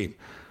either team?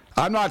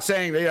 I'm not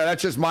saying,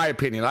 that's just my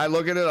opinion. I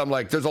look at it, I'm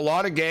like, there's a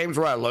lot of games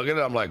where I look at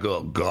it, I'm like,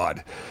 oh,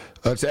 God.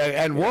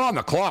 And we're on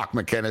the clock,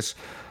 McInnes.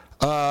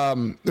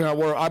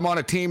 I'm on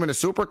a team in a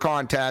super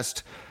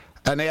contest,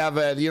 and they have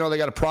they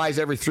got a prize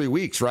every 3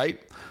 weeks, right?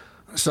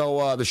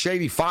 So the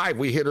Shady Five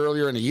we hit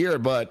earlier in the year,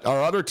 but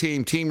our other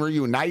team, Team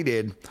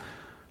Reunited,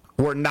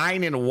 we're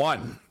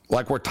 9-1.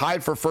 We're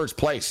tied for first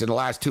place in the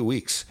last 2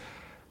 weeks.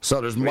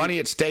 So there's money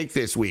at stake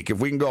this week. If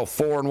we can go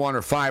 4-1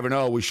 or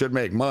 5-0, we should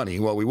make money.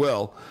 Well, we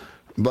will.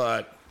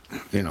 But,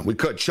 we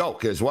could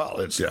choke as well.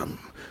 It's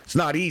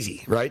not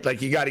easy, right?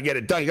 You got to get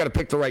it done. You got to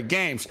pick the right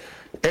games.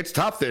 It's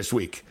tough this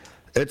week.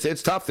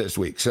 It's tough this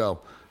week.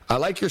 So I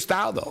like your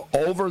style, though.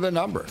 Over the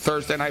number.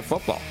 Thursday Night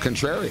Football.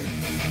 Contrarian.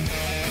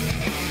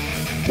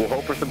 We'll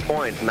hope for some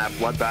points in that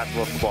bloodbath of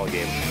a football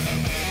game.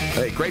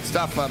 Hey, great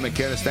stuff,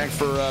 McInnes. Thanks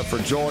for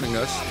joining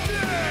us.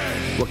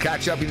 We'll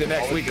catch up with you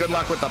next week. Good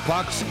luck with the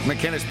pucks.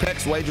 McInnes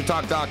Picks,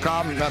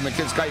 wagertalk.com.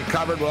 McInnes got you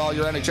covered with all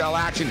your NHL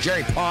action.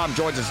 Jerry Palm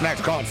joins us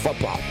next. College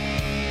football.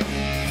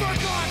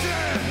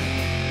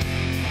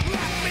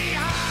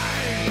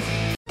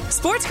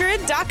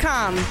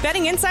 SportsGrid.com.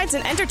 Betting insights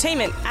and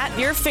entertainment at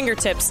your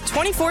fingertips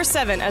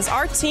 24/7 as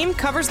our team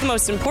covers the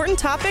most important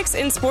topics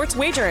in sports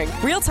wagering.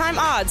 Real-time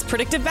odds,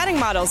 predictive betting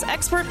models,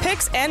 expert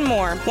picks, and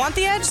more. Want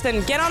the edge?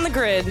 Then get on the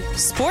grid.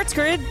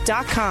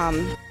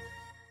 SportsGrid.com.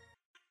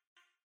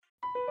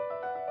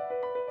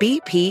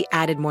 BP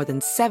added more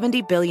than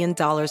 $70 billion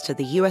to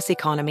the U.S.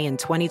 economy in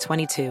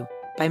 2022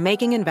 by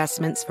making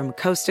investments from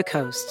coast to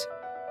coast.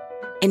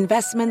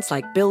 Investments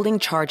like building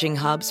charging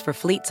hubs for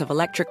fleets of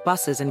electric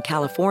buses in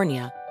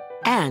California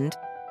and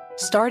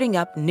starting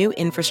up new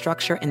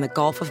infrastructure in the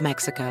Gulf of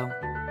Mexico.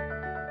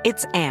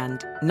 It's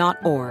and,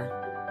 not or.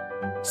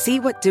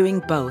 See what doing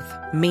both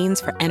means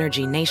for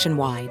energy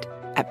nationwide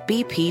at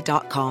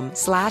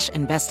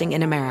bp.com/investing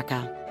in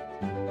America.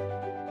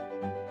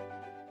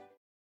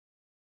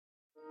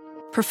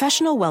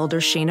 Professional welder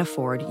Shayna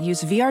Ford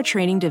used VR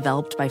training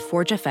developed by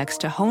ForgeFX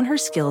to hone her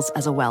skills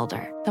as a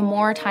welder. The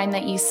more time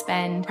that you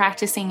spend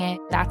practicing it,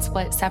 that's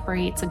what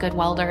separates a good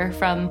welder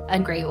from a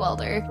great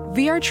welder.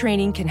 VR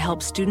training can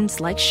help students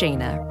like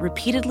Shayna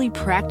repeatedly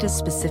practice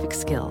specific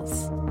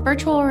skills.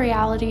 Virtual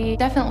reality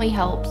definitely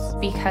helps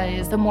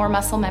because the more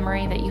muscle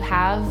memory that you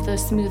have, the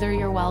smoother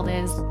your weld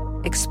is.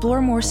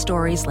 Explore more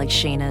stories like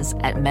Shayna's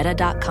at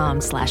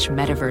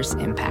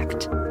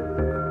meta.com/metaverseimpact.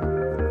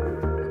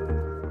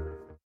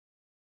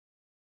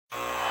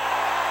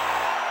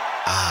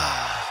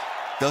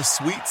 The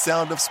sweet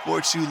sound of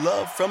sports you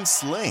love from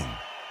Sling.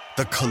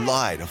 The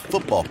collide of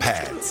football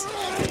pads.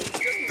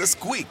 The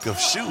squeak of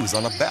shoes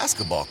on a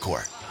basketball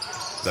court.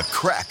 The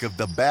crack of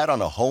the bat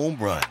on a home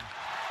run.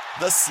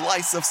 The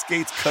slice of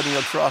skates cutting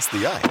across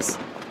the ice.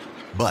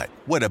 But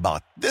what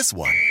about this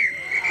one?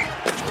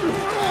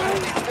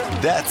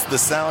 That's the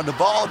sound of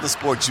all the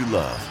sports you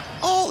love,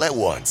 all at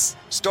once.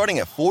 Starting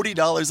at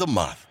 $40 a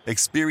month.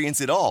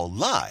 Experience it all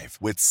live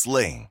with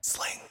Sling.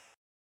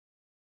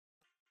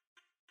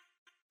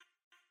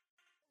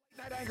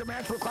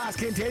 Anchorman class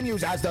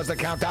continues, as does the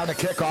countdown to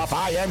kickoff.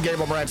 I am Gabe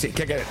Morency,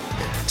 kicking it.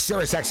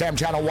 Sirius XM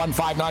Channel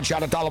 159.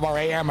 Shout out to all of our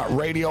AM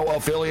radio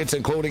affiliates,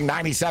 including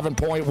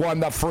 97.1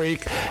 The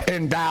Freak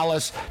in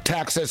Dallas,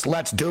 Texas.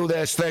 Let's do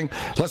this thing.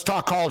 Let's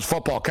talk college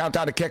football.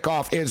 Countdown to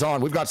kickoff is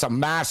on. We've got some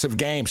massive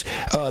games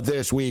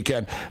this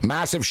weekend.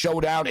 Massive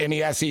showdown in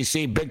the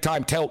SEC.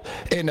 Big-time tilt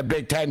in the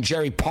Big Ten.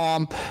 Jerry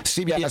Palm,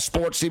 CBS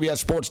Sports,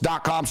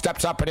 CBSSports.com,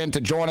 steps up and in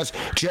to join us.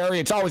 Jerry,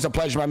 it's always a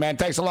pleasure, my man.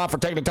 Thanks a lot for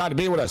taking the time to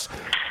be with us.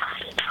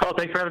 Oh,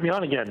 thanks for having me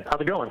on again.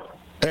 How's it going?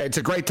 It's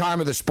a great time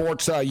of the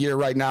sports year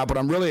right now, but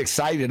I'm really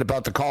excited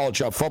about the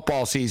college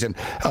football season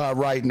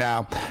right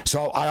now.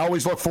 So I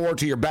always look forward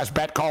to your best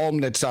bet column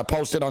that's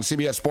posted on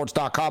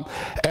CBSSports.com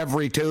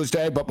every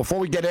Tuesday. But before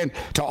we get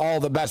into all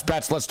the best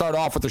bets, let's start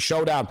off with the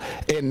showdown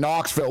in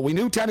Knoxville. We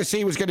knew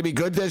Tennessee was going to be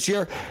good this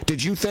year.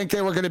 Did you think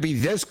they were going to be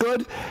this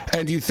good?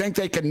 And do you think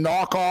they can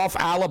knock off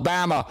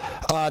Alabama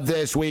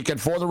this week? And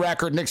for the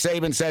record, Nick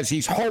Saban says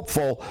he's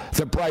hopeful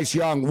that Bryce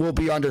Young will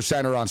be under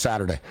center on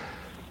Saturday.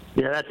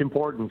 Yeah, that's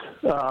important.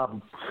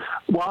 Well,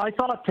 I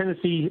saw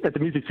Tennessee at the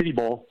Music City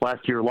Bowl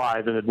last year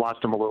live and had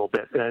watched them a little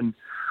bit. And,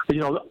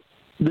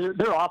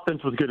 their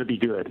offense was going to be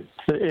good.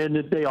 And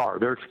they are.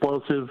 They're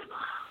explosive.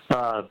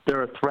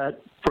 They're a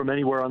threat from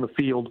anywhere on the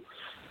field.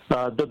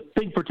 The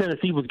thing for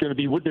Tennessee was going to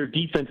be, would their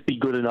defense be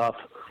good enough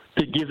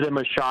to give them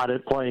a shot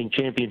at playing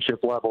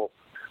championship level?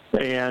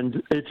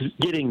 And it's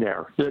getting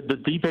there. The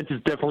defense has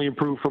definitely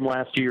improved from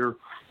last year.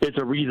 It's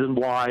a reason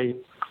why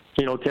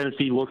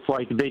Tennessee looks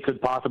like they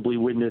could possibly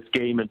win this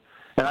game. And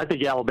I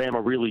think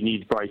Alabama really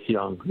needs Bryce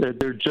Young.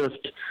 They're just,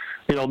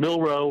 Jalen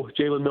Milroe,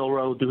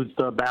 who's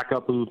the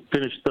backup who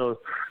finished the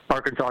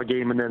Arkansas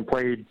game and then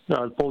played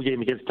full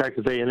game against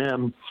Texas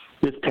A&M,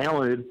 is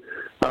talented,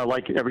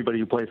 like everybody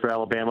who plays for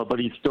Alabama, but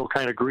he's still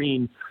kind of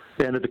green.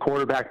 And at the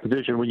quarterback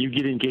position, when you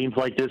get in games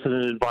like this in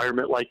an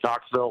environment like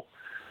Knoxville,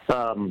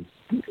 I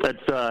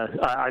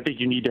think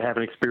you need to have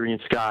an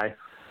experienced guy.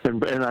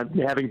 And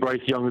having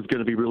Bryce Young is going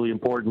to be really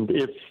important.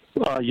 If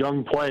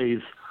Young plays,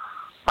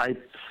 I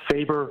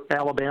favor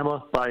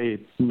Alabama by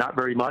not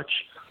very much,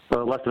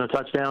 less than a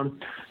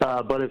touchdown.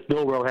 But if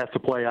Milroe has to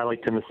play, I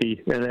like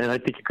Tennessee, and I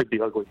think it could be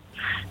ugly.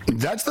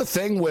 That's the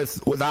thing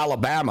with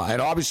Alabama,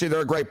 and obviously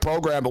they're a great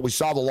program, but we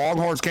saw the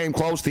Longhorns came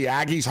close, the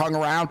Aggies hung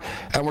around,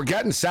 and we're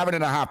getting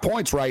 7.5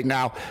 points right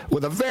now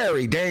with a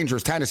very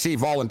dangerous Tennessee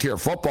Volunteer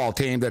football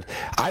team that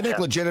I think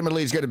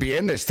legitimately is going to be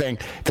in this thing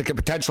that could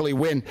potentially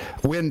win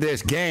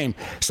this game.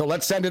 So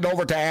let's send it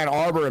over to Ann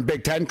Arbor in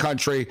Big Ten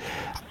country.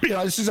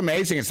 This is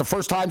amazing. It's the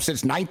first time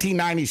since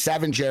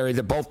 1997, Jerry,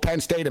 that both Penn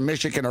State and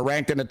Michigan are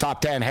ranked in the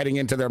top 10 heading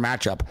into their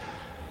matchup.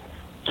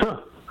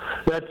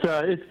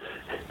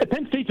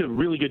 Penn State's a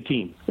really good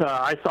team.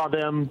 I saw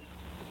them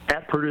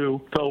at Purdue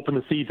to open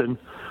the season.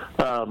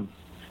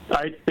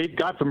 They've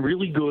got some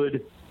really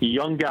good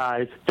young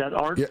guys that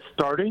aren't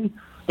starting,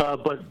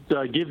 but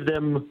give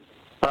them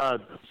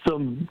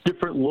some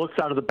different looks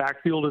out of the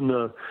backfield and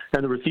the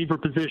receiver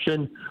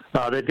position.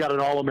 They've got an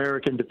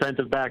All-American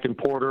defensive back in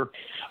Porter.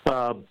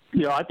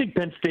 I think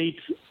Penn State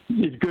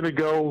is going to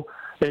go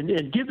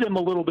and give them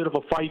a little bit of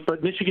a fight,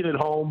 but Michigan at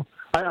home,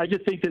 I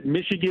just think that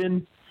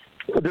Michigan,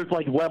 there's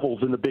like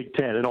levels in the Big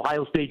Ten, and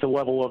Ohio State's a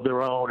level of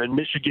their own, and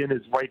Michigan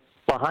is right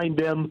behind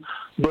them,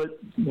 but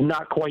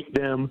not quite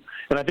them.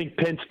 And I think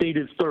Penn State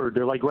is third.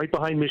 They're like right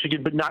behind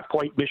Michigan, but not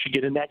quite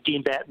Michigan, and that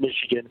game's at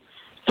Michigan.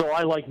 So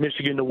I like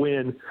Michigan to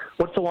win.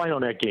 What's the line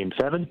on that game,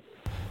 7?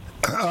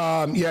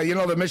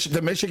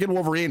 The Michigan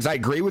Wolverines, I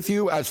agree with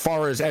you as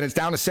far as, and it's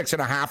down to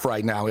 6.5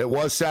 right now. It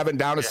was 7,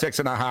 down to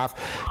 6.5.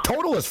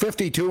 Total is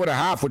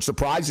 52.5, which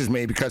surprises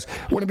me because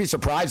I wouldn't be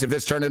surprised if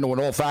this turned into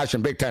an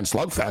old-fashioned Big Ten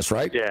slugfest,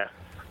 right? Yeah,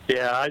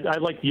 I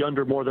like the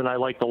under more than I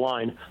like the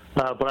line,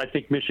 but I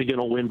think Michigan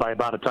will win by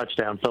about a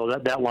touchdown. So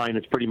that line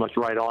is pretty much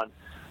right on.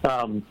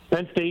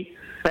 Penn State,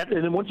 and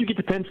then once you get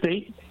to Penn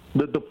State,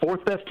 the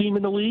fourth best team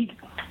in the league,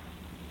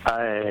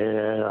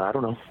 I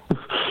don't know.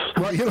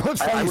 Well,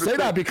 it's funny you say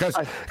that because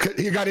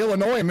you got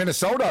Illinois and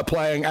Minnesota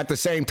playing at the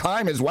same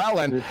time as well.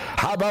 And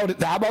how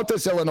about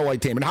this Illinois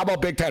team? And how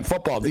about Big Ten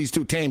football? These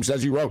two teams,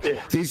 as you wrote,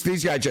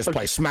 these guys just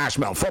play smash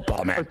mouth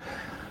football, man.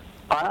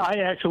 I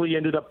actually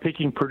ended up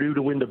picking Purdue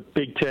to win the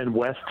Big Ten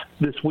West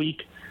this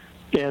week.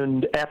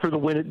 And after the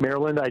win at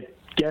Maryland, I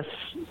guess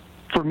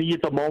for me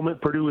at the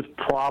moment, Purdue is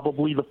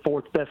probably the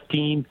fourth best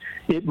team.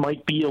 It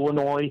might be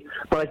Illinois,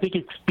 but I think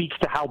it speaks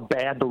to how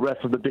bad the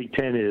rest of the Big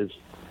Ten is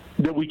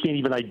that we can't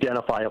even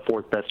identify a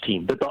fourth best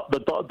team. The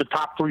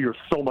top 3 are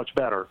so much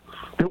better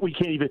that we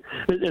can't even,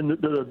 and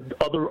the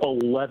other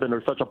 11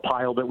 are such a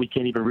pile that we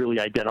can't even really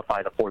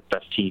identify the fourth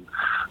best team.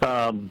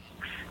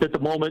 At the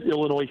moment,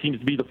 Illinois seems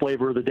to be the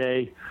flavor of the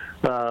day.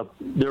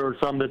 There are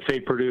some that say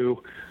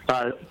Purdue.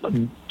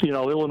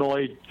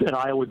 Illinois and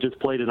Iowa just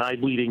played an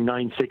eye-bleeding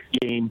 9-6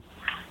 game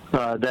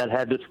that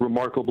had this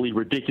remarkably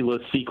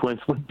ridiculous sequence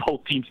when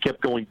both teams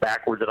kept going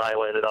backwards and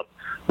Iowa ended up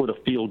with a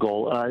field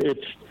goal.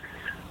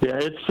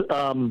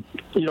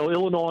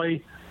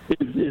 Illinois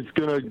is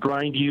going to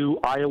grind you.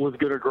 Iowa's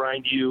going to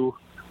grind you.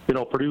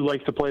 Purdue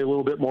likes to play a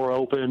little bit more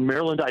open.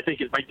 Maryland, I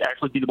think, it might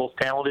actually be the most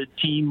talented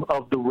team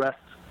of the rest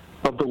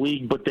of the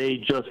league, but they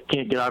just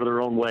can't get out of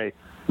their own way.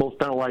 Most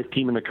penalized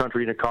team in the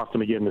country, and it cost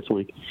them again this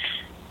week.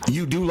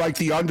 You do like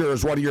the under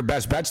as one of your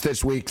best bets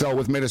this week, though,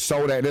 with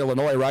Minnesota and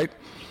Illinois, right?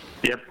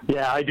 Yep.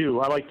 Yeah, I do.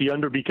 I like the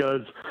under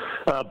because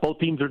both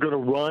teams are going to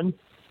run.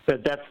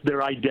 That's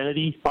their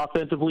identity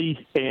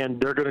offensively, and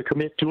they're going to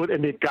commit to it,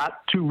 and they've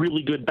got 2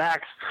 really good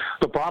backs.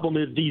 The problem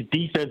is these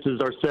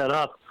defenses are set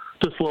up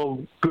to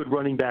slow good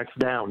running backs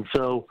down.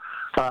 So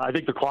I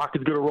think the clock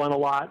is going to run a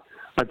lot.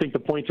 I think the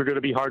points are going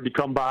to be hard to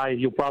come by.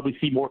 You'll probably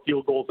see more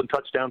field goals and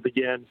touchdowns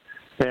again.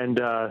 And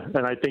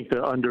I think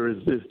the under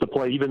is the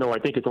play, even though I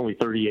think it's only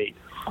 38.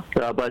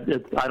 But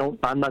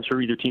I'm not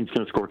sure either team's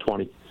going to score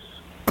 20.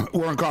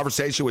 We're in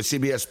conversation with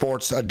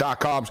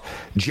CBSSports.com's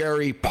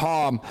Jerry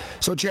Palm.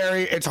 So,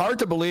 Jerry, it's hard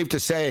to believe to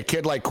say a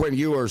kid like Quinn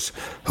Ewers,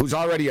 who's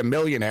already a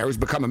millionaire, who's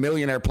become a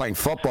millionaire playing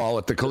football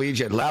at the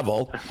collegiate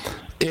level,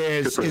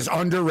 is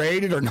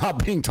underrated or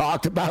not being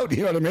talked about.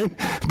 You know what I mean?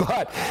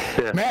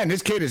 But, man,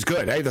 this kid is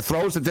good. Hey, the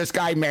throws that this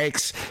guy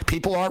makes,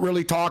 people aren't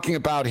really talking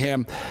about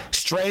him.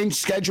 Strange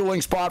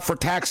scheduling spot for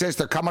Texas.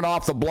 They're coming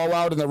off the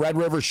blowout in the Red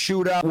River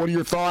Shootout. What are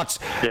your thoughts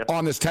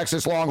on this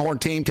Texas Longhorn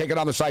team taking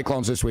on the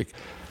Cyclones this week?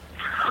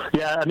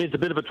 Yeah, I mean, it's a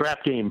bit of a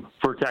trap game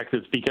for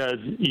Texas because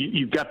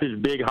you've got this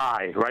big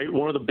high, right?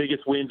 One of the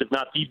biggest wins, if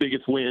not the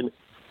biggest win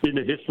in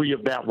the history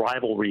of that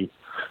rivalry.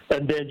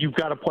 And then you've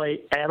got to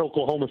play at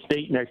Oklahoma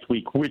State next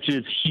week, which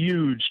is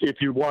huge if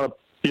you want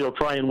to,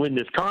 try and win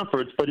this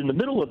conference. But in the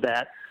middle of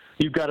that,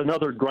 you've got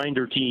another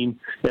grinder team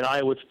in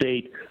Iowa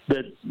State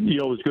that, is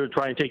going to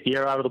try and take the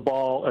air out of the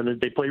ball,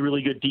 and they play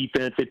really good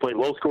defense. They play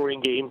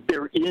low-scoring games.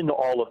 They're in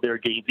all of their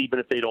games, even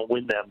if they don't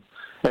win them.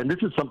 And this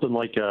is something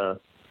like a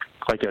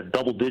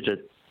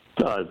double-digit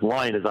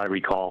line, as I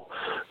recall.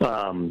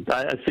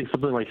 I think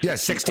something like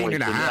 16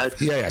 and a half.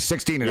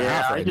 16 and a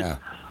half right now.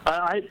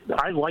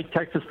 I like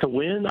Texas to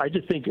win. I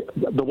just think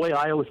the way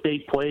Iowa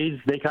State plays,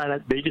 they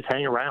just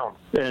hang around,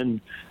 and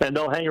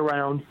they'll hang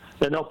around,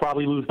 and they'll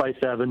probably lose by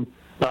 7.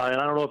 And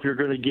I don't know if you're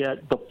going to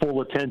get the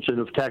full attention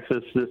of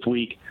Texas this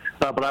week,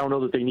 but I don't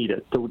know that they need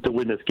it to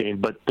win this game.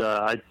 But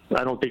I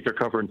don't think they're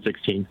covering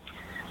 16.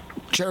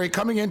 Jerry,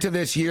 coming into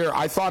this year,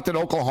 I thought that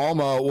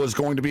Oklahoma was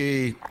going to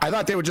be – I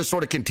thought they would just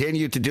sort of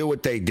continue to do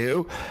what they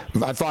do.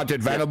 I thought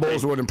that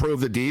Venables would improve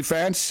the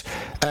defense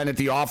and that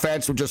the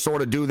offense would just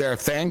sort of do their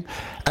thing.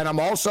 And I'm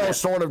also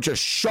sort of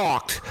just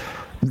shocked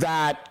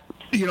that –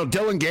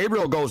 Dylan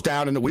Gabriel goes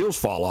down and the wheels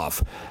fall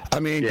off. I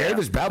mean,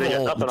 Davis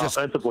Bevell just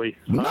offensively.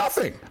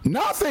 Nothing.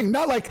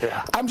 Not like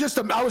I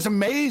was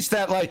amazed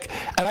that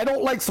and I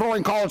don't like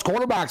throwing college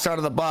quarterbacks out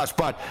of the bus,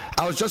 but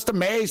I was just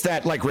amazed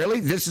that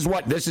really this is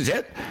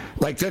it.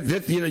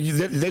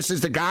 This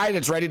is the guy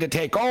that's ready to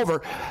take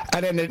over,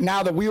 and then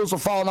now the wheels are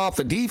falling off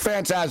the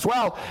defense as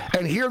well.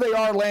 And here they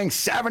are laying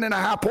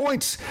 7.5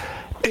 points.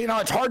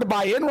 It's hard to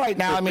buy in right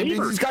now. I mean,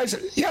 these guys,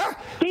 they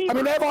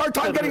have a hard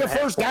time getting a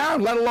first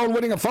down, let alone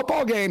winning a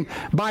football game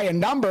by a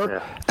number.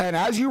 Yeah. And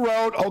as you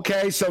wrote,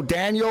 so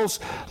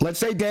let's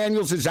say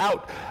Daniels is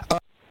out.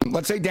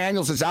 Let's say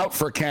Daniels is out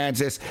for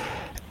Kansas.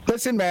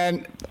 Listen,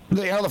 man,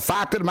 the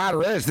fact of the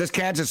matter is this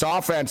Kansas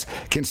offense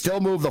can still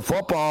move the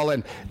football,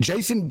 and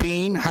Jason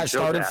Bean has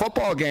started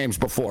football games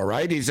before,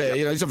 right? He's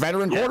a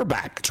veteran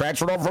quarterback,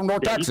 transferred over from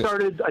North Texas. He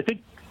started, I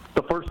think,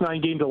 the first 9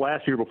 games of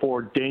last year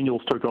before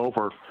Daniels took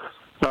over.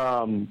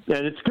 And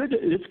it's good.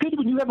 It's good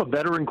when you have a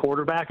veteran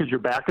quarterback as your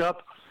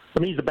backup. I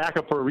mean, he's a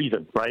backup for a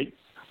reason, right?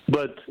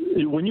 But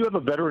when you have a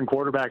veteran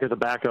quarterback as a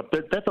backup,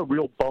 that's a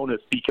real bonus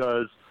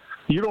because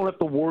you don't have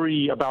to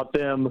worry about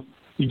them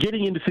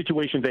getting into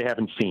situations they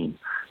haven't seen.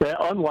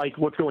 Unlike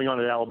what's going on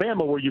in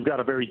Alabama, where you've got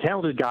a very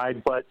talented guy,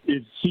 but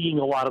is seeing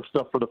a lot of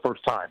stuff for the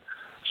first time.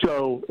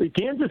 So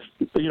Kansas,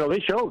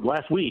 they showed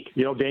last week.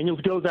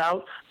 Daniels goes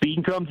out,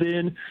 Bean comes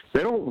in.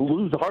 They don't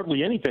lose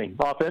hardly anything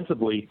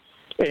offensively.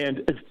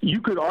 And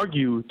you could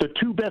argue the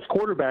 2 best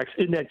quarterbacks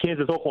in that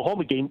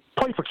Kansas-Oklahoma game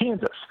play for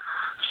Kansas.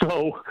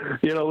 So,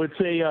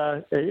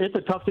 it's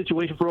a tough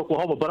situation for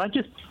Oklahoma. But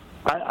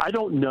I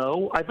don't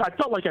know. I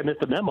felt like I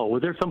missed a memo.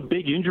 Was there some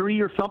big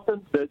injury or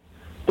something that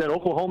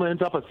Oklahoma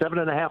ends up a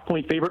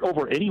 7.5-point favorite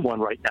over anyone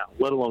right now,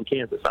 let alone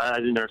Kansas? I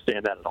didn't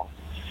understand that at all.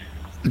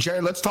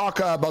 Jerry, let's talk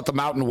about the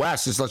Mountain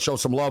West. Let's show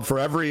some love for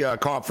every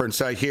conference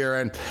here.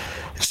 And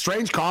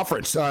strange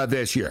conference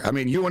this year. I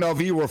mean,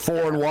 UNLV were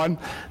 4-1.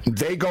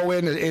 They go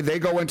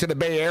into the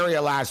Bay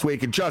Area last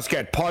week and just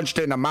get punched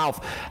in the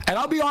mouth. And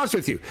I'll be honest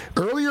with you,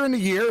 earlier in the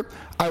year,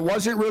 I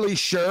wasn't really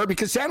sure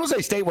because San Jose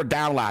State were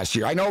down last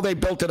year. I know they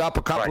built it up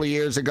a couple of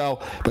years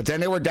ago, but then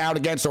they were down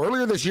again. So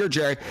earlier this year,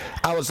 Jerry,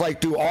 I was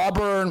like,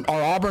 are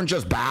Auburn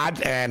just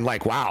bad? And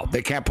wow,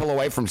 they can't pull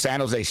away from San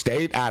Jose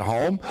State at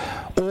home?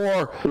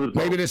 Or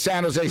maybe the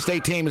San Jose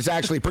State team is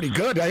actually pretty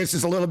good. I guess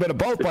it's a little bit of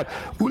both. But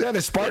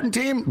the Spartan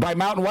team, by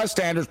Mountain West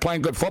standards,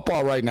 playing good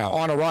football right now,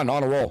 on a run,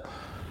 on a roll.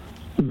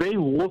 They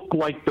look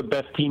like the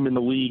best team in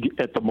the league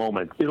at the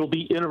moment. It'll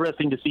be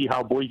interesting to see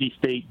how Boise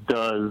State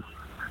does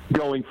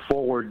going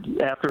forward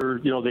after,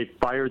 they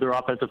fired their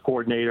offensive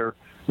coordinator.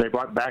 They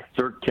brought back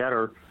Dirk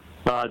Ketter.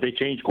 They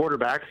changed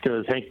quarterbacks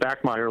because Hank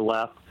Backmeyer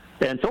left.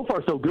 And so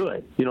far, so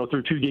good,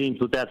 through 2 games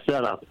with that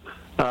setup.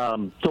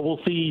 So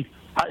we'll see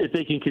if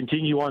they can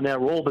continue on that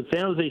roll. But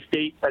San Jose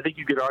State, I think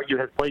you could argue,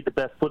 has played the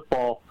best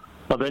football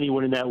of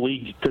anyone in that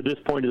league to this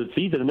point of the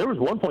season. And there was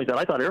one point that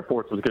I thought Air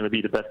Force was going to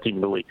be the best team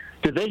in the league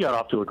because they got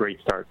off to a great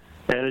start.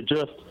 And it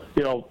just,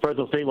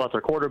 Fresno State lost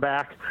their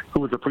quarterback,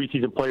 who was the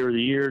preseason player of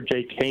the year,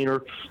 Jake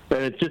Haener.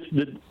 And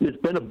it's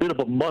been a bit of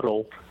a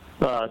muddle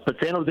But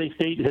San Jose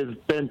State has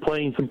been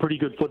playing some pretty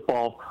good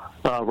football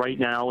right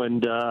now,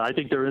 and I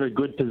think they're in a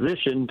good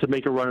position to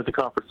make a run at the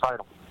conference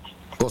title.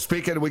 Well,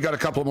 we got a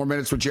couple more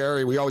minutes with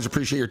Jerry. We always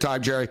appreciate your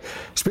time, Jerry.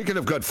 Speaking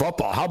of good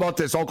football, how about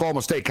this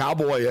Oklahoma State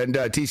Cowboy and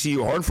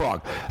TCU Horned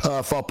Frog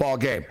football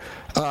game?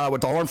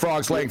 With the Horned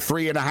Frogs laying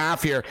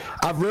 3.5 here.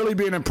 I've really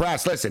been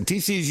impressed. Listen,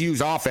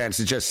 TCU's offense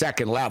is just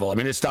second level. I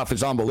mean, this stuff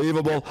is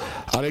unbelievable.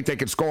 I think they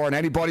can score on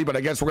anybody, but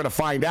I guess we're going to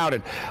find out.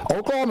 And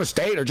Oklahoma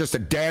State are just a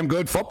damn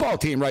good football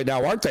team right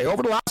now, aren't they?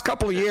 Over the last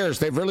couple of years,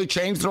 they've really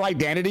changed their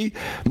identity.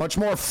 Much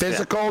more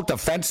physical,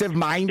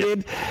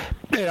 defensive-minded.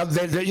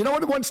 You know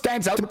what one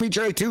stands out to me,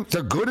 Jerry, too?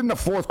 They're good in the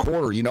fourth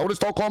quarter. You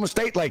noticed Oklahoma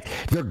State?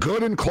 They're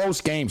good in close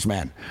games,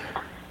 man.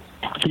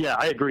 Yeah,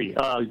 I agree.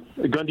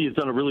 Gundy has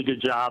done a really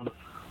good job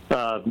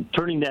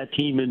turning that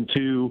team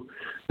into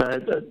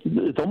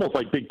it's almost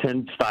like Big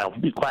Ten style,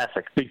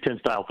 classic Big Ten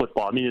style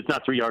football. I mean, it's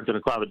not 3 yards in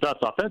a cloud of dust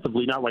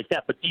offensively, not like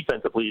that, but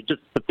defensively,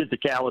 just the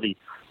physicality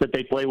that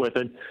they play with.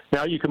 And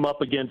now you come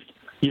up against,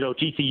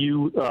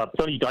 TCU,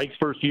 Sonny Dykes'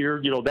 first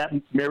year. That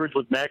marriage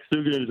with Max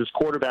Duggan as his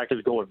quarterback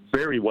is going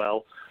very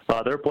well.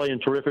 They're playing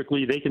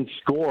terrifically. They can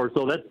score.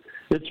 So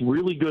it's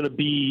really going to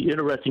be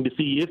interesting to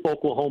see if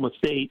Oklahoma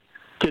State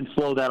can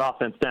slow that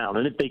offense down.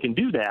 And if they can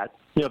do that,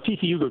 if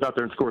TCU goes out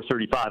there and scores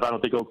 35, I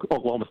don't think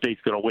Oklahoma State's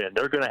going to win.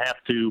 They're going to have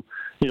to,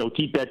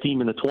 keep that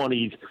team in the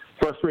 20s,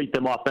 frustrate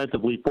them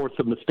offensively, force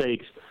some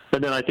mistakes,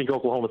 and then I think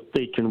Oklahoma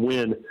State can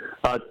win.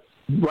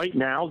 Right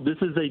now, this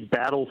is a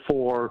battle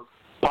for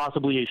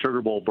possibly a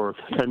Sugar Bowl berth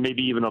and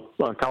maybe even a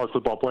college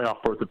football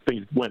playoff berth if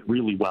things went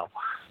really well.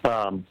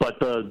 But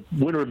the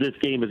winner of this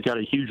game has got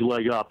a huge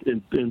leg up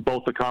in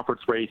both the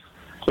conference race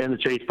and the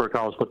chase for a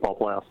college football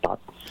playoff spot.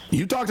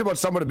 You talked about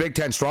some of the Big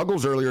Ten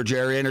struggles earlier,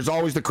 Jerry, and there's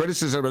always the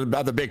criticism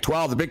about the Big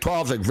 12. The Big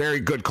 12 is a very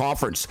good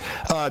conference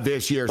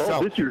this year.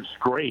 This year's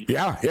great.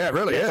 Yeah, it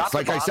really is.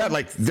 Like I said,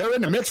 they're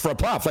in the mix for a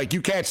playoff.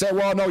 You can't say,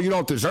 well, no, you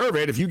don't deserve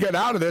it. If you get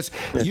out of this,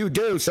 you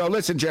do. So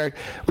listen, Jerry,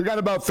 we got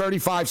about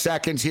 35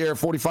 seconds here,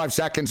 45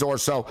 seconds or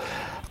so.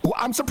 Well,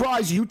 I'm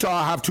surprised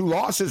Utah have 2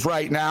 losses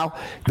right now.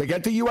 They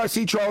get the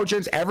USC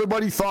Trojans.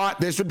 Everybody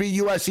thought this would be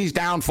USC's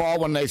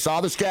downfall when they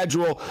saw the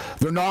schedule.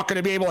 They're not going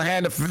to be able to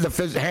handle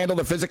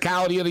the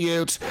physicality of the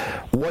Utes.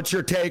 What's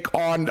your take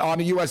on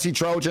the USC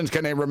Trojans?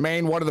 Can they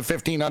remain one of the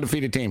 15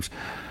 undefeated teams?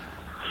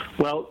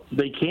 Well,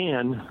 they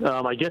can.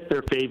 I guess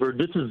they're favored.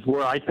 This is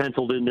where I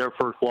penciled in their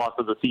first loss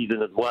of the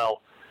season as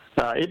well.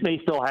 It may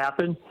still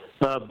happen,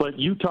 but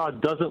Utah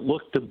doesn't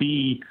look to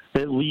be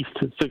at least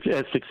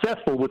as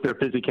successful with their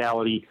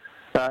physicality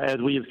as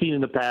we have seen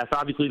in the past.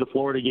 Obviously, the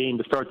Florida game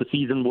to start the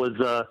season was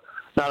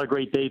not a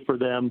great day for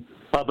them.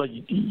 But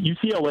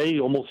UCLA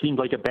almost seems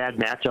like a bad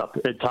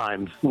matchup at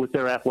times with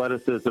their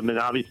athleticism, and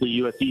obviously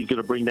USC is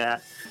going to bring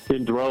that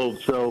in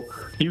droves. So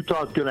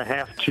Utah's going to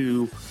have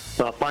to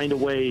find a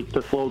way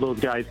to slow those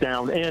guys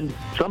down, and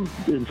some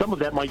of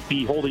that might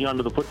be holding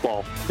onto the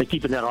football and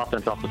keeping that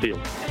offense off the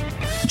field.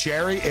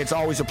 Jerry, it's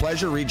always a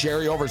pleasure. Read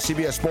Jerry over at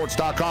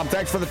CBSSports.com.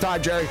 Thanks for the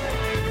time, Jerry.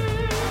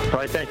 All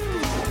right, thanks.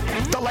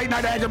 The late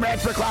night anger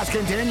management class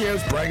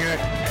continues. Bring it.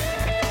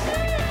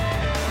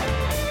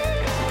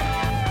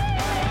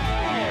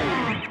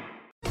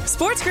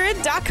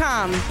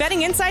 SportsGrid.com.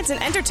 Betting insights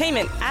and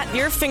entertainment at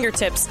your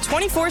fingertips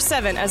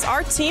 24/7 as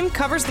our team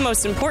covers the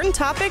most important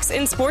topics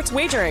in sports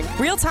wagering.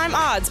 Real-time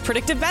odds,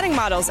 predictive betting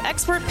models,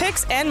 expert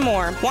picks, and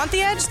more. Want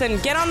the edge?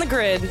 Then get on the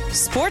grid.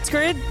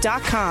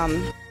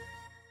 SportsGrid.com.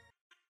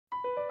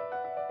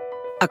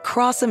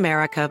 Across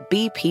America,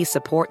 BP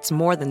supports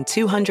more than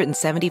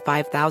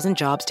 275,000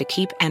 jobs to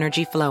keep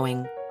energy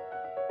flowing.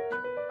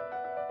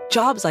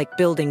 Jobs like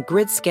building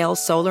grid-scale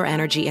solar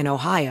energy in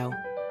Ohio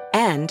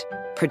and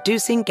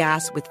producing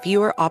gas with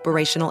fewer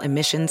operational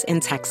emissions in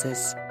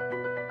Texas.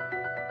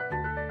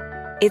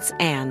 It's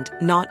and,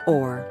 not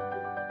or.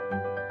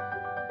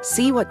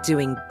 See what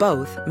doing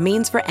both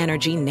means for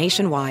energy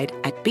nationwide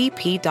at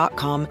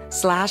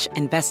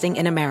bp.com/investing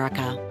in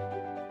America.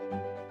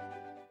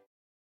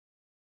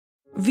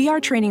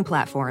 VR training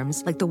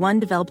platforms, like the one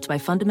developed by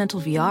Fundamental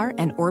VR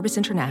and Orbis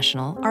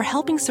International, are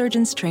helping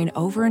surgeons train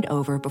over and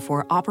over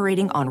before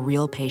operating on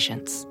real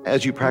patients.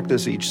 As you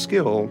practice each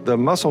skill, the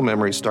muscle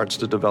memory starts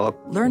to develop.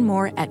 Learn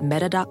more at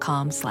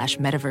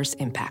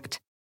meta.com/metaverseimpact.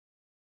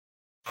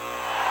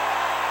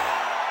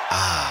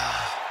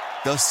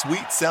 The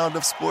sweet sound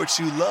of sports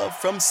you love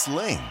from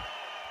Sling.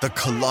 The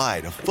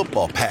collide of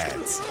football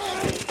pads.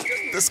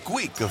 The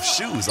squeak of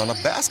shoes on a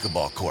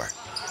basketball court.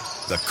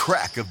 The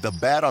crack of the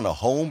bat on a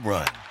home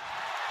run.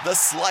 The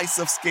slice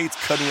of skates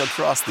cutting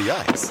across the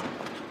ice.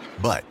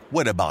 But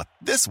what about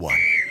this one?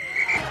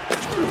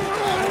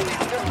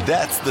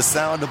 That's the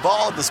sound of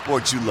all the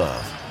sports you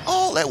love,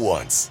 all at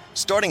once.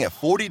 Starting at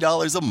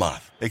 $40 a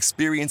month.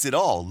 Experience it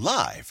all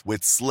live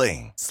with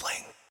Sling.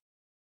 Sling.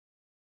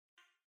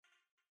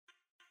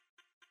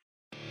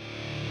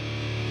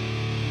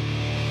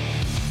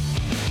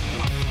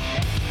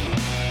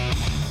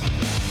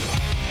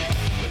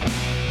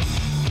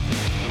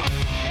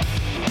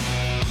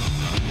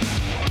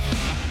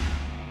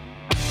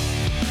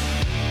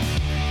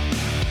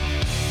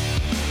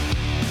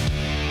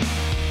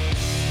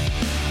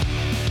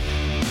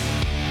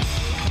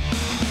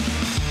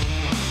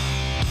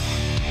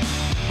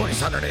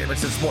 600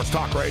 Instant Sports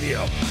Talk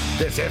Radio.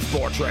 This is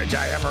Sports Rage.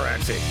 I am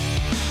Morency.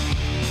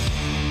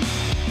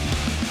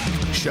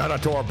 Shout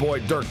out to our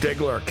boy Dirk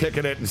Diggler,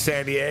 kicking it in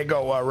San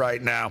Diego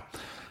right now,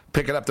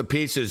 picking up the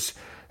pieces,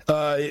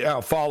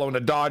 following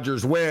the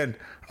Dodgers win.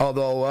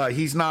 Although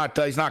he's not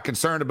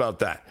concerned about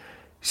that.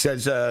 He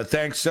says,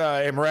 "Thanks,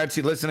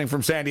 Morency, listening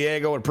from San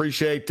Diego.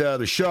 Appreciate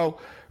the show.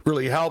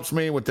 Really helps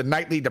me with the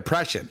nightly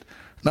depression.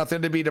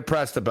 Nothing to be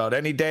depressed about.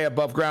 Any day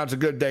above ground's a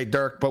good day,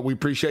 Dirk. But we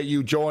appreciate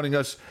you joining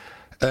us."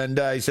 And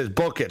he says,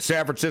 "Book it.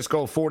 San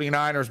Francisco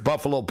 49ers,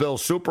 Buffalo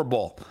Bills Super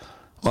Bowl."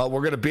 Well,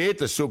 we're going to be at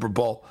the Super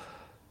Bowl.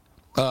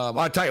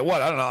 I'll tell you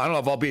what, I don't know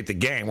if I'll be at the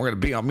game. We're going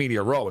to be on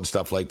Media Row and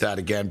stuff like that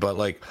again. But,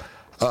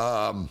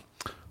 I'll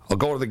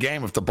go to the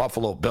game if the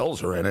Buffalo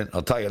Bills are in it.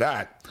 I'll tell you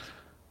that.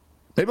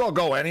 Maybe I'll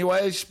go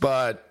anyways,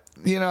 but,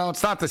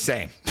 it's not the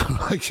same. You know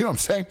what I'm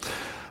saying?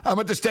 I'm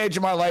at the stage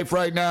of my life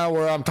right now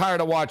where I'm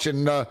tired of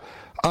watching.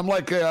 I'm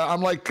like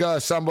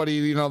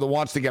somebody, that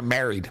wants to get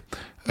married.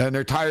 And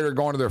they're tired of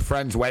going to their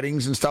friends'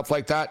 weddings and stuff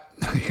like that.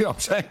 You know what I'm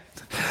saying?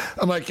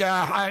 I'm like,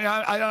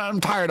 I'm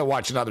tired of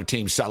watching other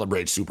teams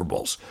celebrate Super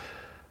Bowls.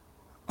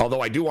 Although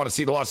I do want to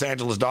see the Los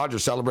Angeles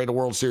Dodgers celebrate a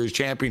World Series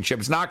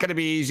championship. It's not going to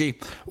be easy.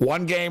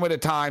 One game at a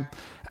time.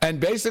 And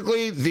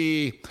basically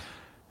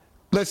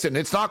listen,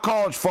 it's not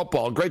college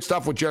football. Great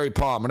stuff with Jerry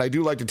Palm. And I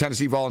do like the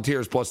Tennessee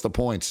Volunteers plus the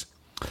points.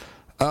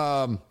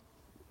 But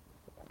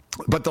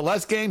the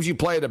less games you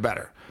play, the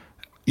better.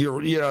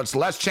 It's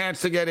less chance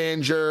to get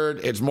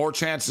injured. It's more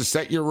chance to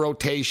set your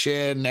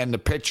rotation and the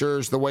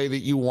pitchers the way that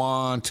you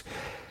want.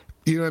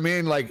 You know what I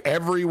mean? Like,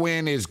 every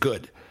win is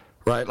good,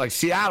 right? Like,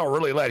 Seattle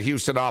really let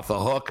Houston off the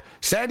hook.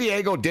 San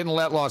Diego didn't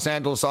let Los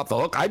Angeles off the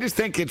hook. I just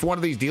think it's one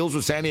of these deals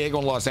with San Diego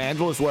and Los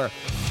Angeles where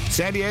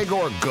San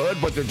Diego are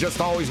good, but they're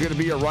just always going to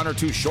be a run or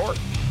two short.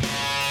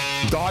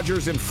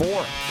 Dodgers in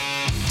 4.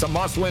 It's a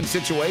must-win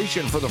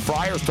situation for the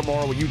Friars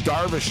tomorrow with Yu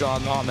Darvish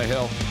on the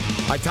hill.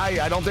 I tell you,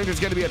 I don't think there's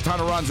going to be a ton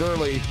of runs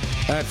early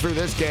through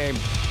this game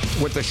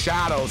with the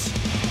shadows.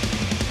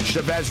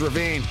 Chavez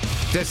Ravine.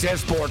 This is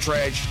Sports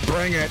Rage.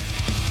 Bring it.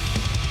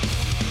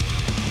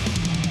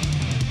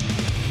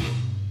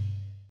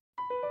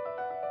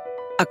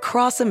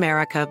 Across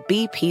America,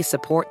 BP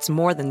supports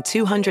more than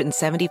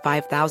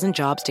 275,000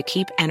 jobs to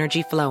keep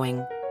energy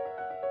flowing.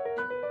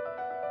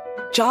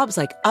 Jobs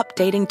like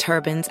updating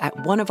turbines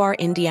at one of our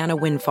Indiana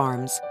wind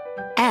farms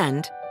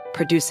and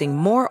producing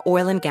more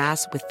oil and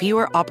gas with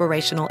fewer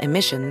operational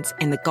emissions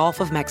in the Gulf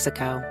of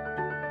Mexico.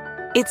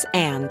 It's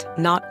and,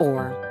 not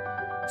or.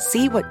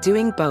 See what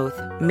doing both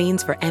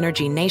means for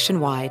energy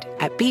nationwide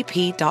at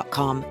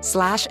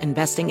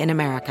bp.com/investing in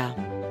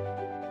America.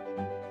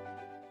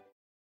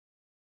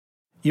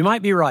 You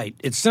might be right.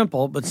 It's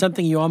simple, but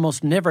something you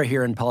almost never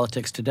hear in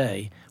politics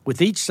today,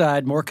 with each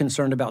side more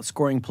concerned about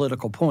scoring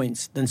political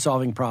points than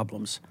solving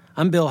problems.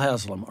 I'm Bill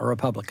Haslam, a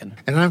Republican.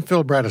 And I'm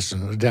Phil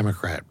Bredesen, a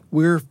Democrat.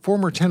 We're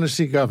former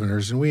Tennessee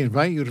governors, and we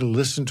invite you to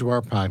listen to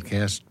our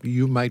podcast,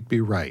 You Might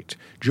Be Right.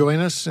 Join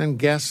us and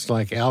guests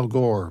like Al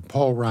Gore,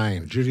 Paul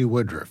Ryan, Judy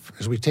Woodruff,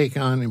 as we take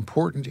on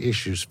important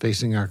issues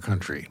facing our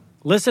country.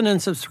 Listen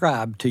and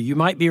subscribe to You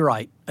Might Be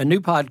Right, a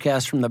new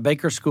podcast from the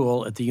Baker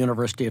School at the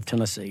University of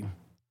Tennessee.